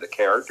justice to the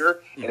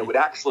character, and it would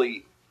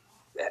actually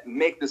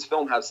make this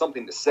film have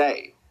something to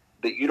say.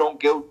 That you don't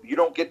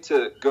get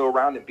to go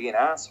around and be an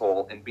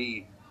asshole and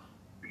be,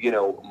 you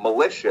know,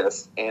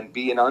 malicious and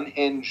be an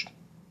unhinged,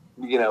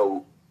 you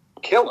know,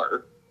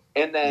 killer,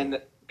 and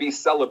then be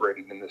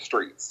celebrated in the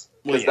streets.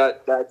 Because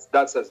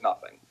that says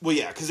nothing. Well,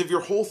 yeah, because if your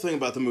whole thing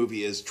about the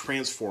movie is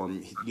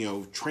transforming him,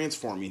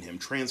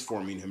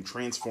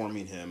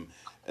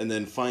 and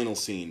then final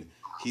scene,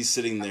 he's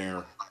sitting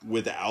there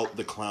without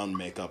the clown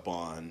makeup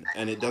on,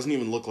 and it doesn't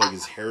even look like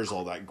his hair's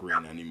all that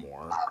green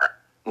anymore.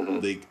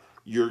 Like,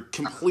 you're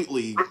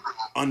completely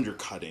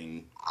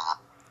undercutting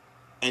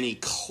any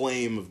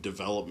claim of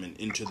development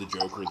into the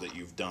Joker that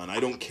you've done. I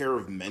don't care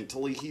if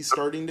mentally he's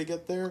starting to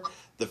get there.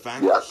 The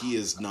fact that he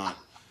is not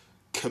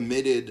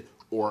committed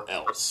or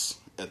else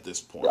at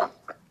this point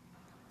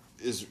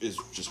is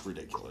just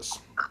ridiculous.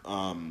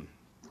 Do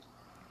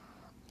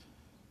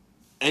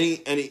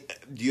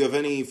you have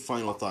any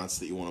final thoughts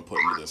that you want to put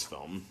into this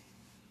film?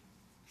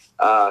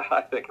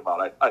 I think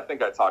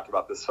I talked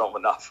about this film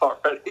enough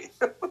already.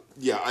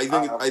 Yeah, I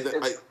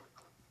think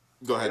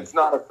go ahead. It's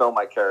not a film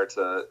I care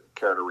to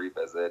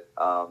revisit.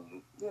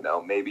 You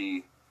know,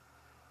 maybe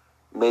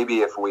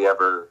if we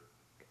ever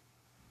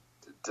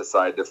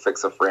decide to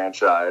fix a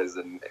franchise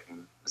and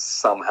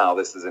somehow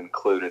this is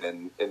included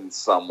in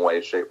some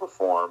way, shape, or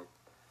form.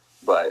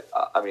 But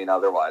I mean,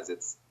 otherwise,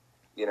 it's,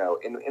 you know,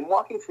 in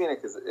Joaquin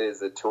Phoenix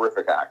is a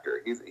terrific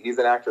actor. He's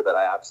an actor that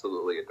I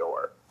absolutely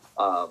adore.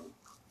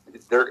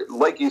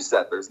 Like you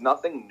said, there's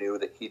nothing new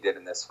that he did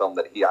in this film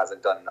that he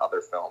hasn't done in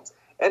other films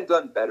and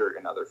done better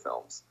in other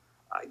films.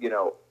 You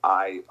know,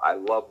 I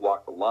love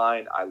Walk the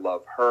Line. I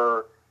love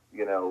Her.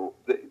 You know,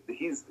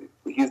 he's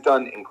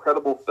done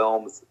incredible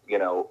films. You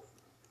know,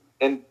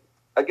 and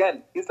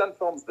again, he's done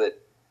films that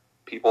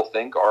people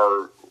think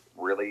are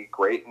really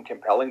great and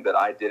compelling that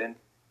I didn't,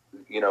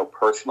 you know,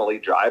 personally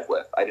jive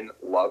with. I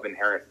didn't love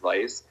Inherent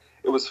Vice.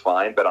 It was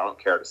fine, but I don't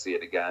care to see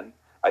it again.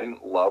 I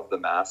didn't love The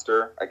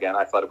Master. Again,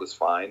 I thought it was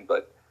fine,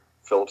 but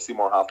Philip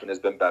Seymour Hoffman has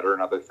been better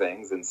in other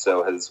things, and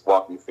so has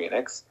Joaquin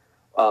Phoenix.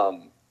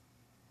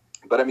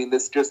 But I mean,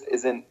 this just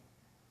isn't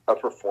a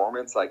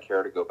performance I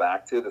care to go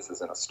back to. This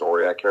isn't a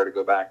story I care to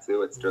go back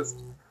to. It's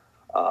just,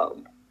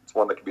 it's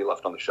one that can be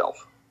left on the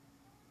shelf.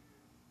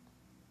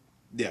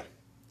 Yeah.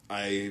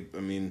 I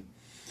mean,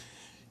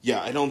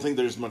 yeah, I don't think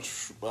there's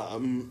much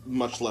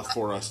left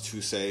for us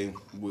to say.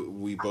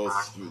 We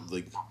both,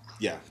 like,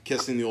 yeah,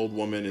 kissing the old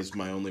woman is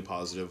my only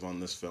positive on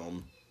this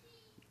film.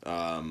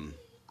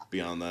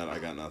 Beyond that, I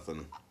got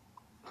nothing.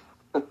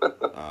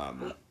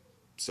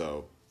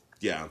 So,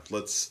 yeah,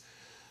 let's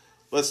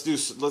do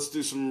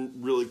some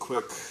really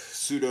quick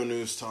pseudo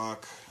news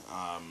talk.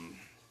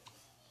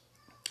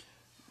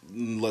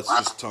 Let's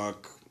just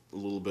talk a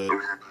little bit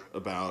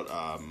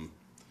about.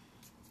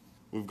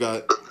 We've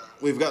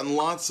gotten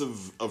lots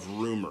of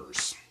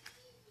rumors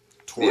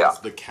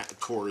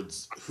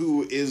towards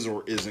who is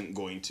or isn't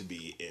going to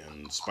be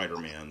in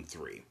Spider-Man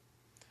 3.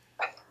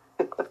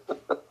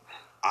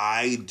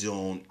 I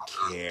don't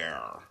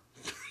care.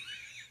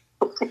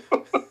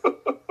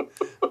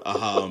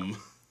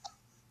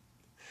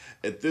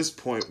 At this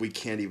point, we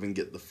can't even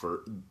get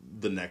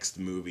the next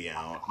movie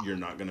out. You're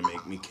not going to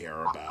make me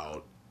care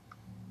about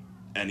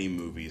any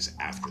movies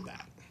after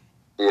that.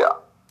 Yeah.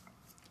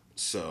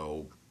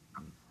 So,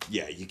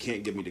 yeah, you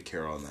can't get me to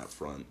care on that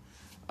front.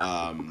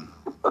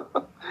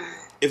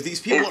 If these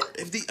people,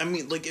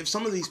 if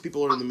some of these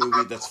people are in the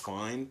movie, that's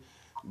fine.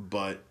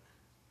 But,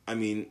 I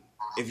mean,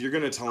 if you're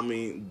going to tell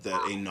me that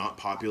a not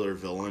popular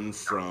villain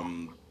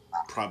from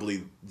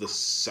probably the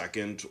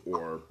second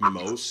or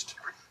most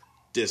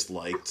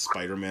disliked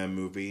Spider-Man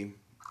movie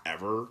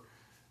ever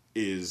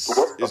is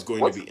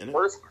going to be in it.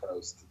 What's the first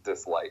most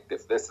disliked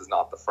if this is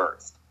not the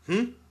first?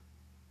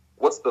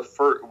 What's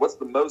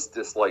the most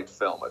disliked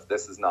film if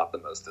this is not the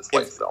most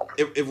disliked film?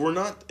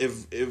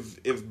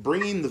 If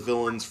bringing the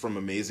villains from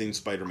Amazing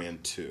Spider-Man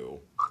 2,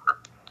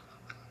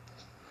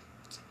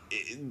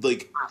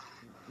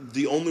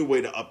 the only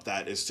way to up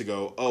that is to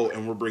go, oh,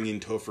 and we're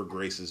bringing Topher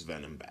Grace's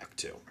Venom back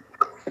too.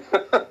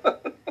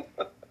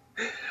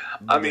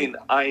 I mean,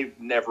 I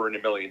never in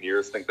a million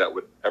years think that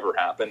would ever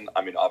happen.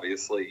 I mean,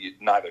 obviously,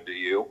 neither do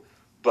you.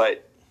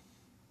 But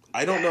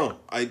I don't know.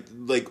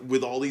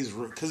 With all these,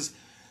 because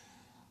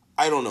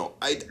I don't know.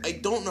 I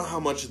don't know how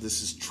much of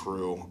this is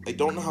true. I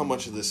don't know how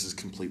much of this is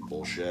complete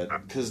bullshit.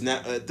 Because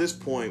now at this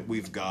point,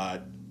 we've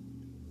got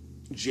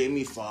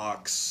Jamie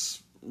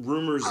Foxx,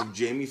 rumors of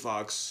Jamie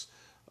Foxx,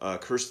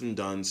 Kirsten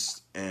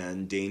Dunst,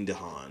 and Dane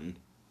DeHaan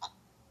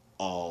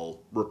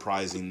all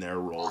reprising their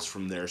roles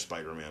from their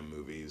Spider-Man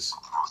movies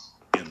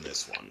in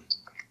this one.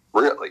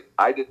 Really?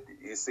 I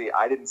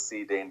didn't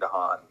see Dane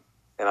DeHaan,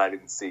 and I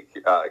didn't see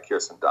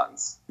Kirsten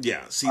Dunst.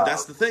 Yeah, see,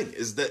 that's the thing,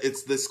 is that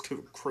it's this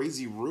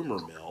crazy rumor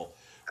mill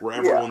where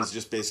everyone's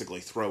just basically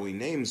throwing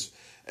names,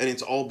 and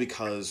it's all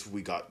because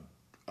we got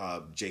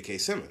J.K.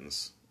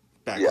 Simmons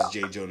back as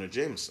J. Jonah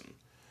Jameson.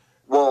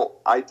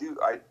 Well,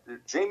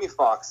 Jamie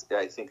Foxx,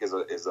 I think, is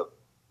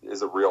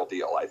a real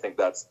deal. I think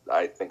that's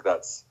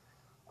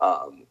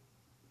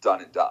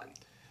done and done,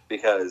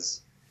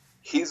 because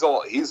he's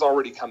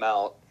already come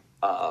out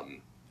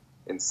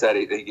and said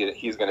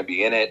he's going to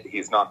be in it.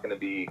 He's not going to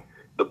be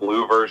the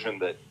blue version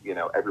that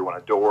everyone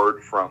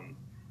adored from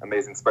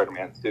Amazing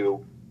Spider-Man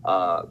 2.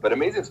 But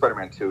Amazing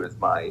Spider-Man 2 is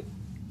my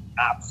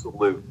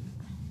absolute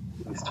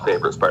least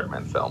favorite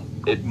Spider-Man film.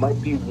 It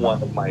might be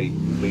one of my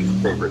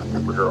least favorite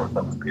superhero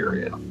films,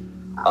 period.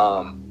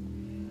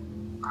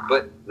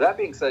 But that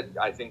being said,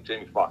 I think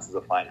Jamie Foxx is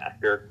a fine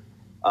actor.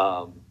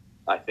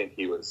 I think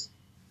he was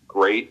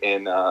great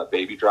in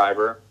Baby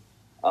Driver.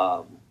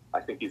 I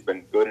think he's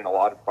been good in a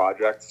lot of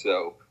projects,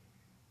 so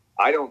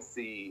I don't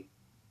see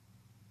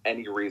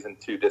any reason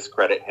to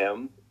discredit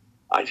him.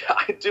 I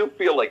do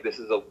feel like this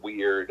is a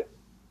weird,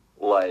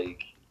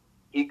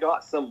 he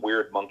got some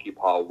weird monkey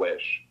paw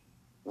wish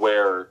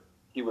where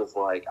he was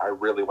like, I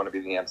really want to be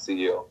in the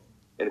MCU.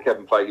 And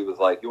Kevin Feige was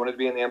like, you want to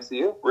be in the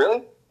MCU?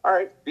 Really? All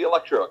right, be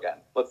Electro again.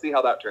 Let's see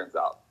how that turns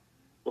out.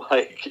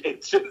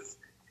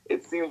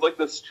 It seems like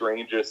the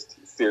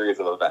strangest series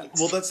of events.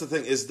 Well, that's the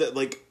thing, is that,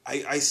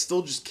 I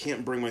still just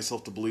can't bring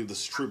myself to believe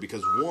this is true,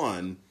 because,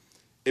 one,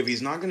 if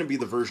he's not going to be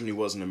the version he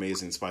was in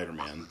Amazing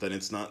Spider-Man, then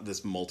it's not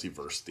this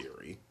multiverse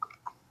theory.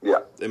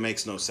 Yeah. It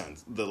makes no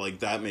sense.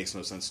 That makes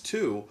no sense.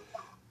 Two,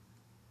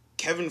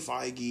 Kevin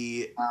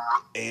Feige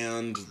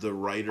and the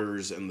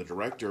writers and the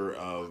director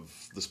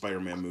of the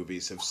Spider-Man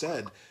movies have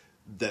said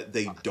that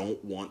they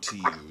don't want to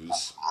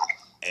use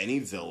any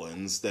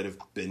villains that have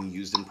been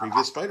used in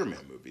previous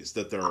Spider-Man movies.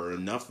 That there are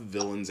enough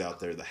villains out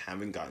there that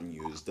haven't gotten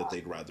used that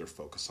they'd rather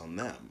focus on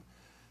them.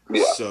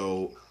 Yeah.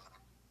 So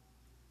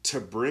to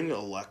bring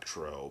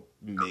Electro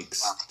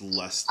makes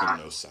less than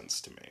no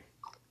sense to me.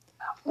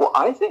 Well,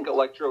 I think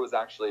Electro is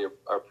actually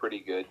a pretty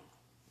good...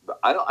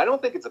 I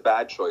don't think it's a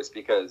bad choice,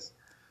 because,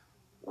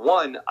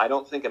 one, I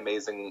don't think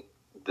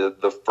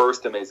the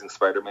first Amazing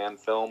Spider-Man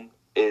film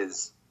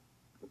is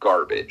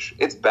garbage.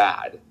 It's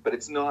bad, but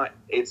it's not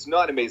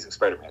Amazing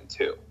Spider-Man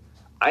 2.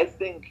 I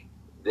think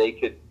they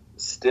could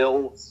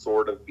still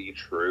sort of be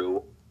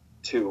true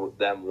to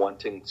them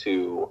wanting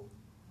to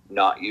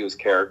not use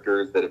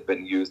characters that have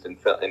been used in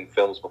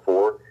films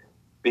before,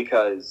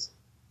 because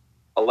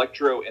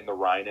Electro and the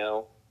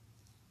Rhino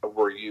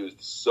were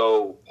used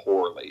so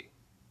poorly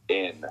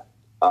in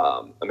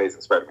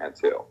Amazing Spider-Man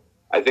 2.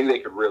 I think they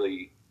could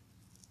really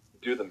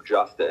do them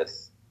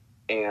justice.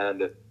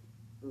 And,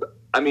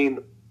 I mean,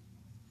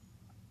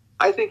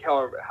 I think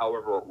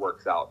however it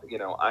works out,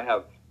 I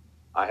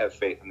have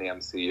faith in the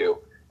MCU.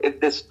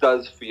 This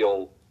does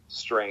feel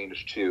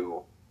strange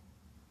to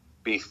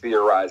be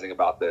theorizing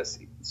about this,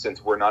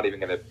 since we're not even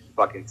going to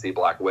fucking see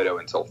Black Widow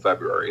until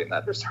February, and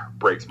that just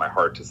breaks my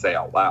heart to say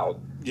out loud.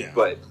 Yeah.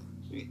 But,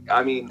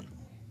 I mean,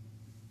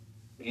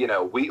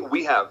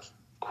 we have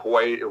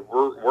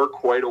we're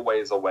quite a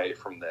ways away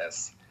from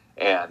this,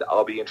 and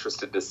I'll be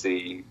interested to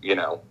see,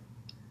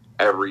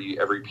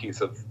 every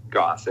piece of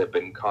gossip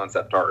and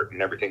concept art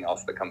and everything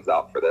else that comes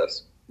out for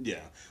this.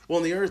 Yeah. Well,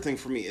 and the other thing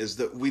for me is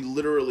that we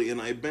literally,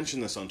 and I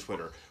mentioned this on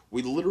Twitter,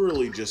 we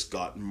literally just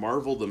got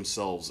Marvel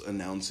themselves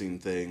announcing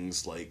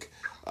things like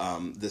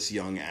this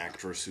young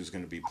actress who's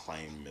going to be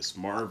playing Miss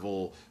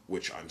Marvel,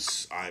 which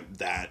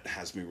that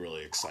has me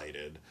really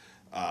excited.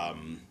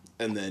 And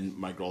then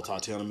my girl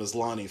Tatiana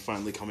Maslany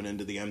finally coming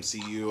into the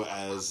MCU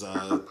as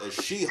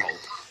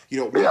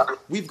She-Hulk.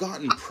 We've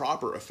gotten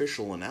proper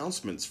official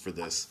announcements for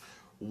this.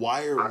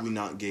 Why are we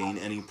not getting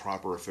any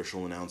proper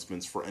official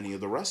announcements for any of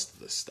the rest of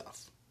this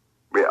stuff?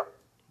 Yeah.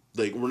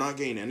 We're not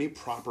getting any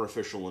proper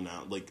official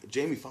announcement.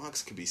 Jamie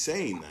Foxx could be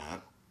saying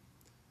that,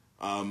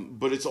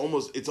 but it's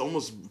almost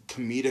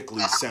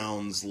comedically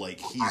sounds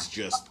like he's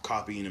just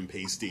copying and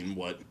pasting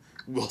what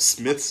Will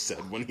Smith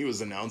said when he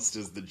was announced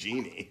as the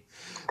genie,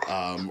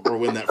 or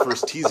when that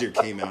first teaser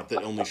came out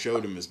that only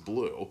showed him as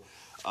blue.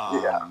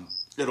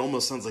 It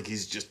almost sounds like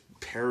he's just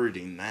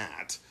parroting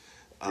that.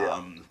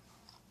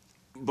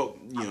 But,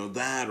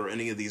 that or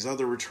any of these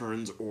other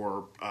returns,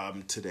 or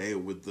today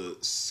with the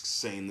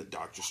saying that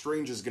Doctor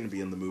Strange is going to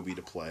be in the movie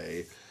to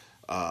play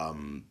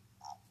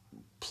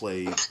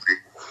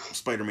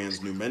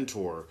Spider-Man's new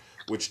mentor,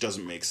 which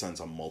doesn't make sense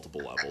on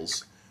multiple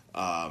levels.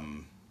 The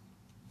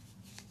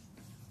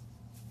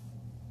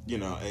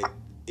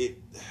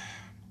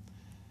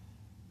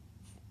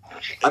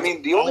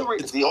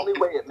only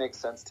way it makes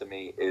sense to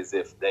me is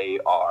if they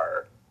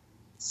are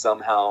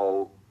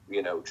somehow,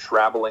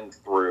 traveling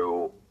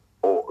through,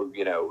 or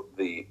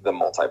the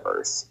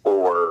multiverse,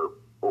 or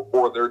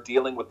they're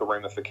dealing with the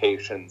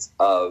ramifications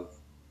of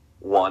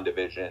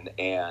WandaVision,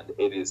 and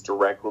it is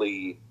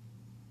directly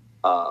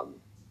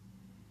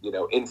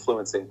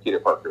influencing Peter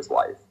Parker's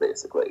life,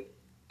 basically.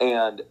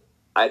 And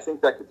I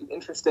think that could be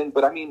interesting,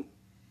 but I mean,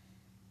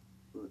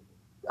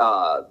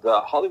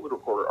 the Hollywood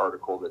Reporter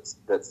article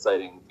that's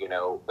citing,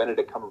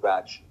 Benedict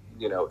Cumberbatch,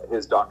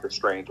 his Doctor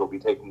Strange will be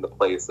taking the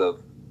place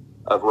of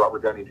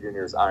Robert Downey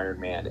Jr.'s Iron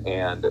Man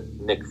and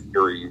Nick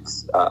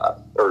Fury's,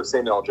 or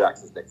Samuel L.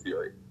 Jackson's Nick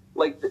Fury.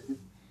 Like,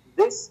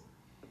 this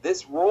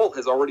role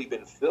has already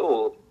been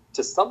filled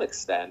to some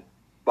extent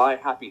by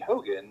Happy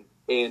Hogan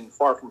in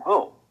Far From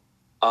Home.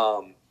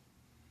 And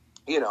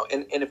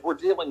if we're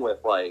dealing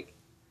with, like,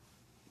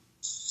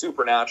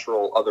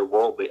 supernatural,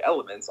 otherworldly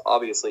elements,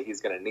 obviously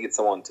he's going to need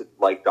someone to,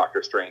 like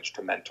Doctor Strange,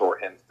 to mentor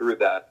him through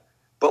that.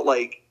 But,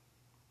 like,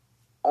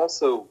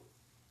 also,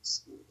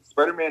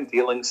 Spider-Man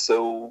dealing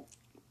so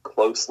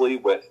closely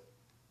with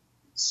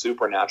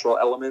supernatural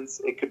elements,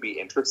 it could be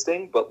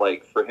interesting, but,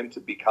 like, for him to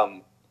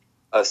become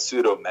a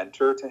pseudo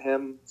mentor to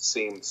him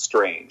seems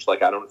strange.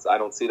 Like, I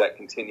don't see that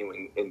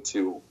continuing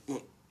into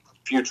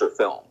future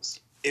films.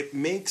 It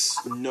makes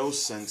no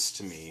sense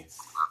to me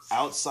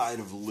outside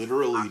of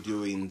literally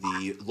doing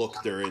the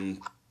look, they're in,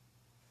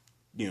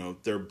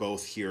 they're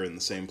both here in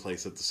the same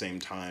place at the same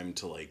time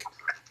to, like,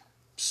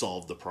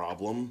 solve the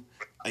problem.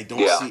 I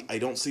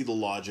don't see the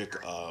logic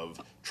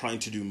of trying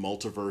to do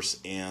multiverse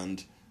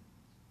and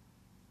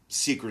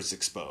Secrets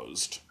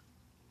Exposed.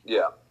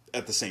 Yeah.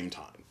 At the same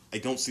time. I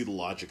don't see the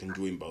logic in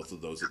doing both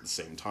of those at the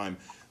same time.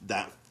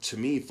 That, to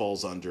me,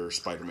 falls under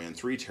Spider-Man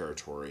 3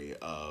 territory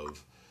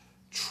of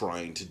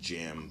trying to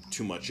jam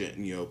too much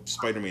in.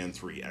 Spider-Man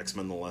 3,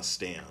 X-Men The Last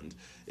Stand,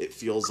 it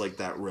feels like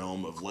that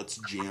realm of let's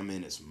jam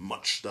in as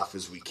much stuff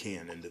as we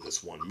can into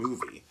this one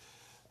movie.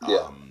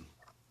 Yeah.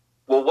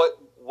 Well,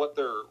 what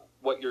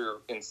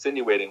you're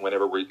insinuating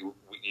whenever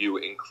you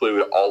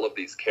include all of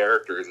these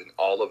characters and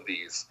all of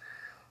these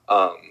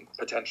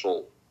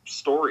potential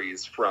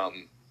stories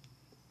from,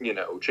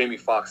 Jamie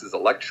Foxx's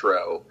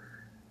Electro,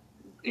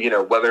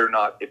 whether or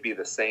not it be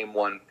the same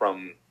one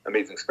from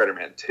Amazing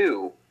Spider-Man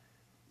 2,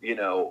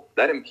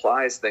 that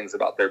implies things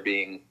about there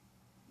being,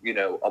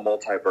 a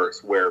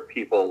multiverse where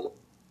people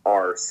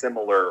are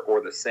similar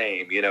or the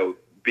same,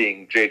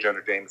 being J.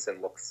 Jonah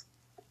Jameson looks,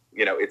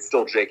 it's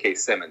still J.K.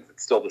 Simmons.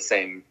 It's still the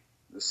same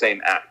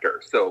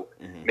actor. So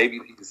maybe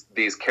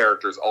these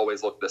characters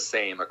always look the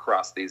same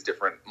across these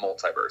different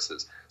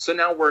multiverses. So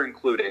now we're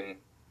including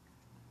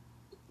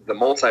the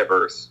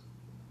multiverse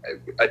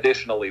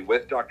additionally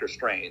with Doctor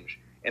Strange,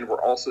 and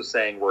we're also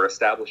saying we're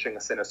establishing a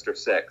Sinister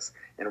Six,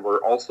 and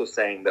we're also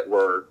saying that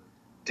we're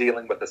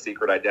dealing with a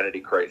secret identity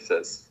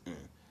crisis.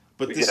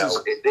 But it's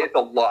a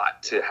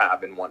lot to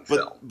have in one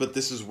film. But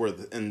this is where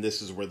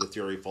the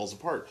theory falls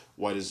apart.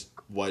 Why does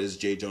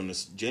J. Jonah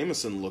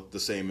Jameson look the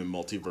same in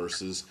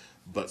multiverses,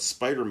 but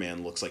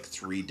Spider-Man looks like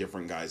three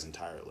different guys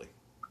entirely?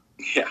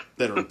 Yeah,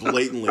 that are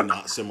blatantly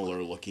not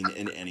similar looking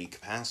in any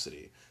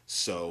capacity.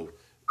 So,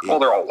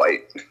 they're all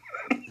white.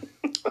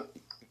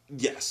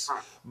 Yes,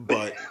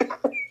 but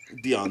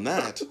beyond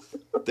that,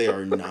 they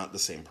are not the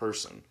same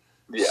person.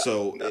 Yeah,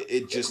 so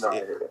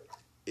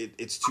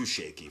it's too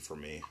shaky for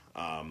me.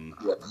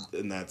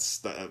 And that's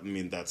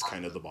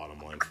kind of the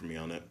bottom line for me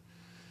on it.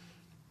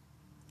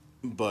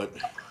 But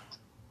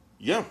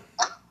yeah,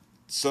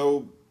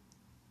 so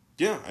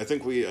yeah, I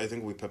think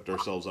we pepped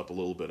ourselves up a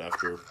little bit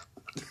after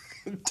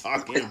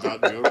talking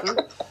about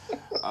Joker.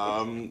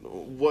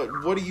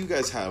 What do you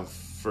guys have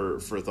for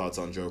thoughts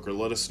on Joker?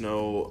 Let us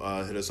know.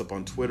 Hit us up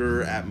on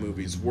Twitter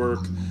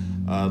 @movieswork.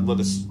 Let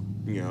us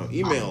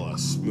email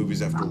us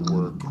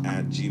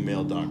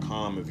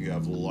moviesafterwork@gmail.com if you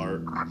have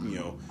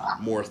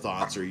more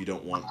thoughts, or you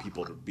don't want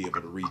people to be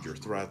able to read your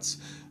threats.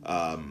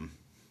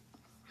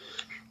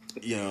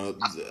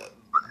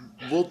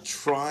 We'll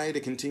try to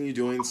continue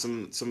doing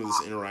some of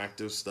this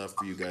interactive stuff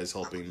for you guys,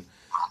 helping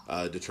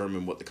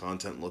determine what the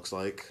content looks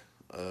like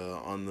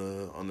on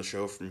the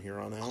show from here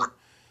on out.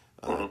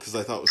 Because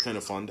I thought it was kind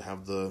of fun to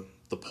have the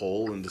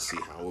poll and to see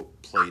how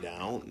it played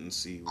out and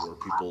see where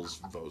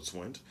people's votes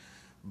went.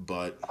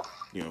 But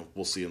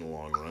we'll see in the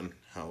long run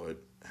how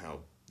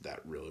that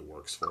really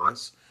works for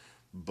us.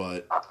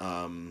 But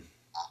yeah,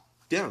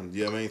 do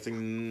you have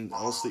anything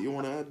else that you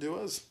want to add to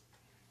us?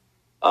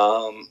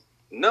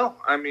 No,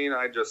 I mean,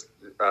 I'm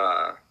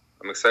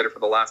excited for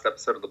the last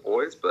episode of The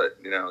Boys, but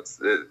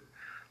it's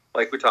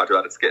like we talked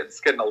about, it's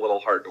getting a little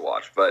hard to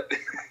watch, but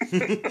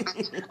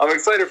I'm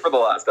excited for the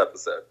last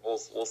episode.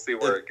 We'll see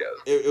where it goes.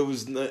 It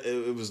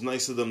was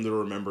nice of them to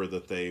remember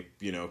that they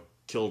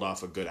killed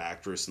off a good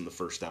actress in the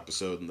first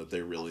episode, and that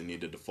they really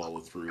needed to follow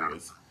through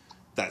with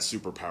that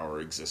superpower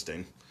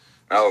existing.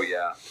 Oh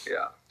yeah.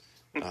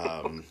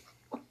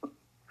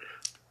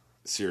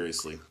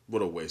 Seriously,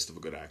 what a waste of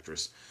a good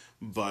actress.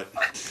 But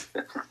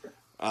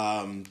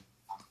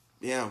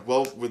yeah,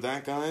 well, with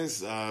that,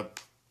 guys,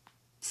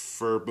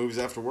 for Movies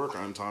After Work,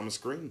 I'm Thomas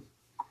Green.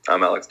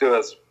 I'm Alex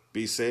Duas.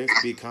 Be safe,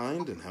 be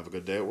kind, and have a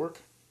good day at work.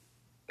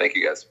 Thank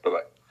you, guys.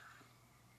 Bye-bye.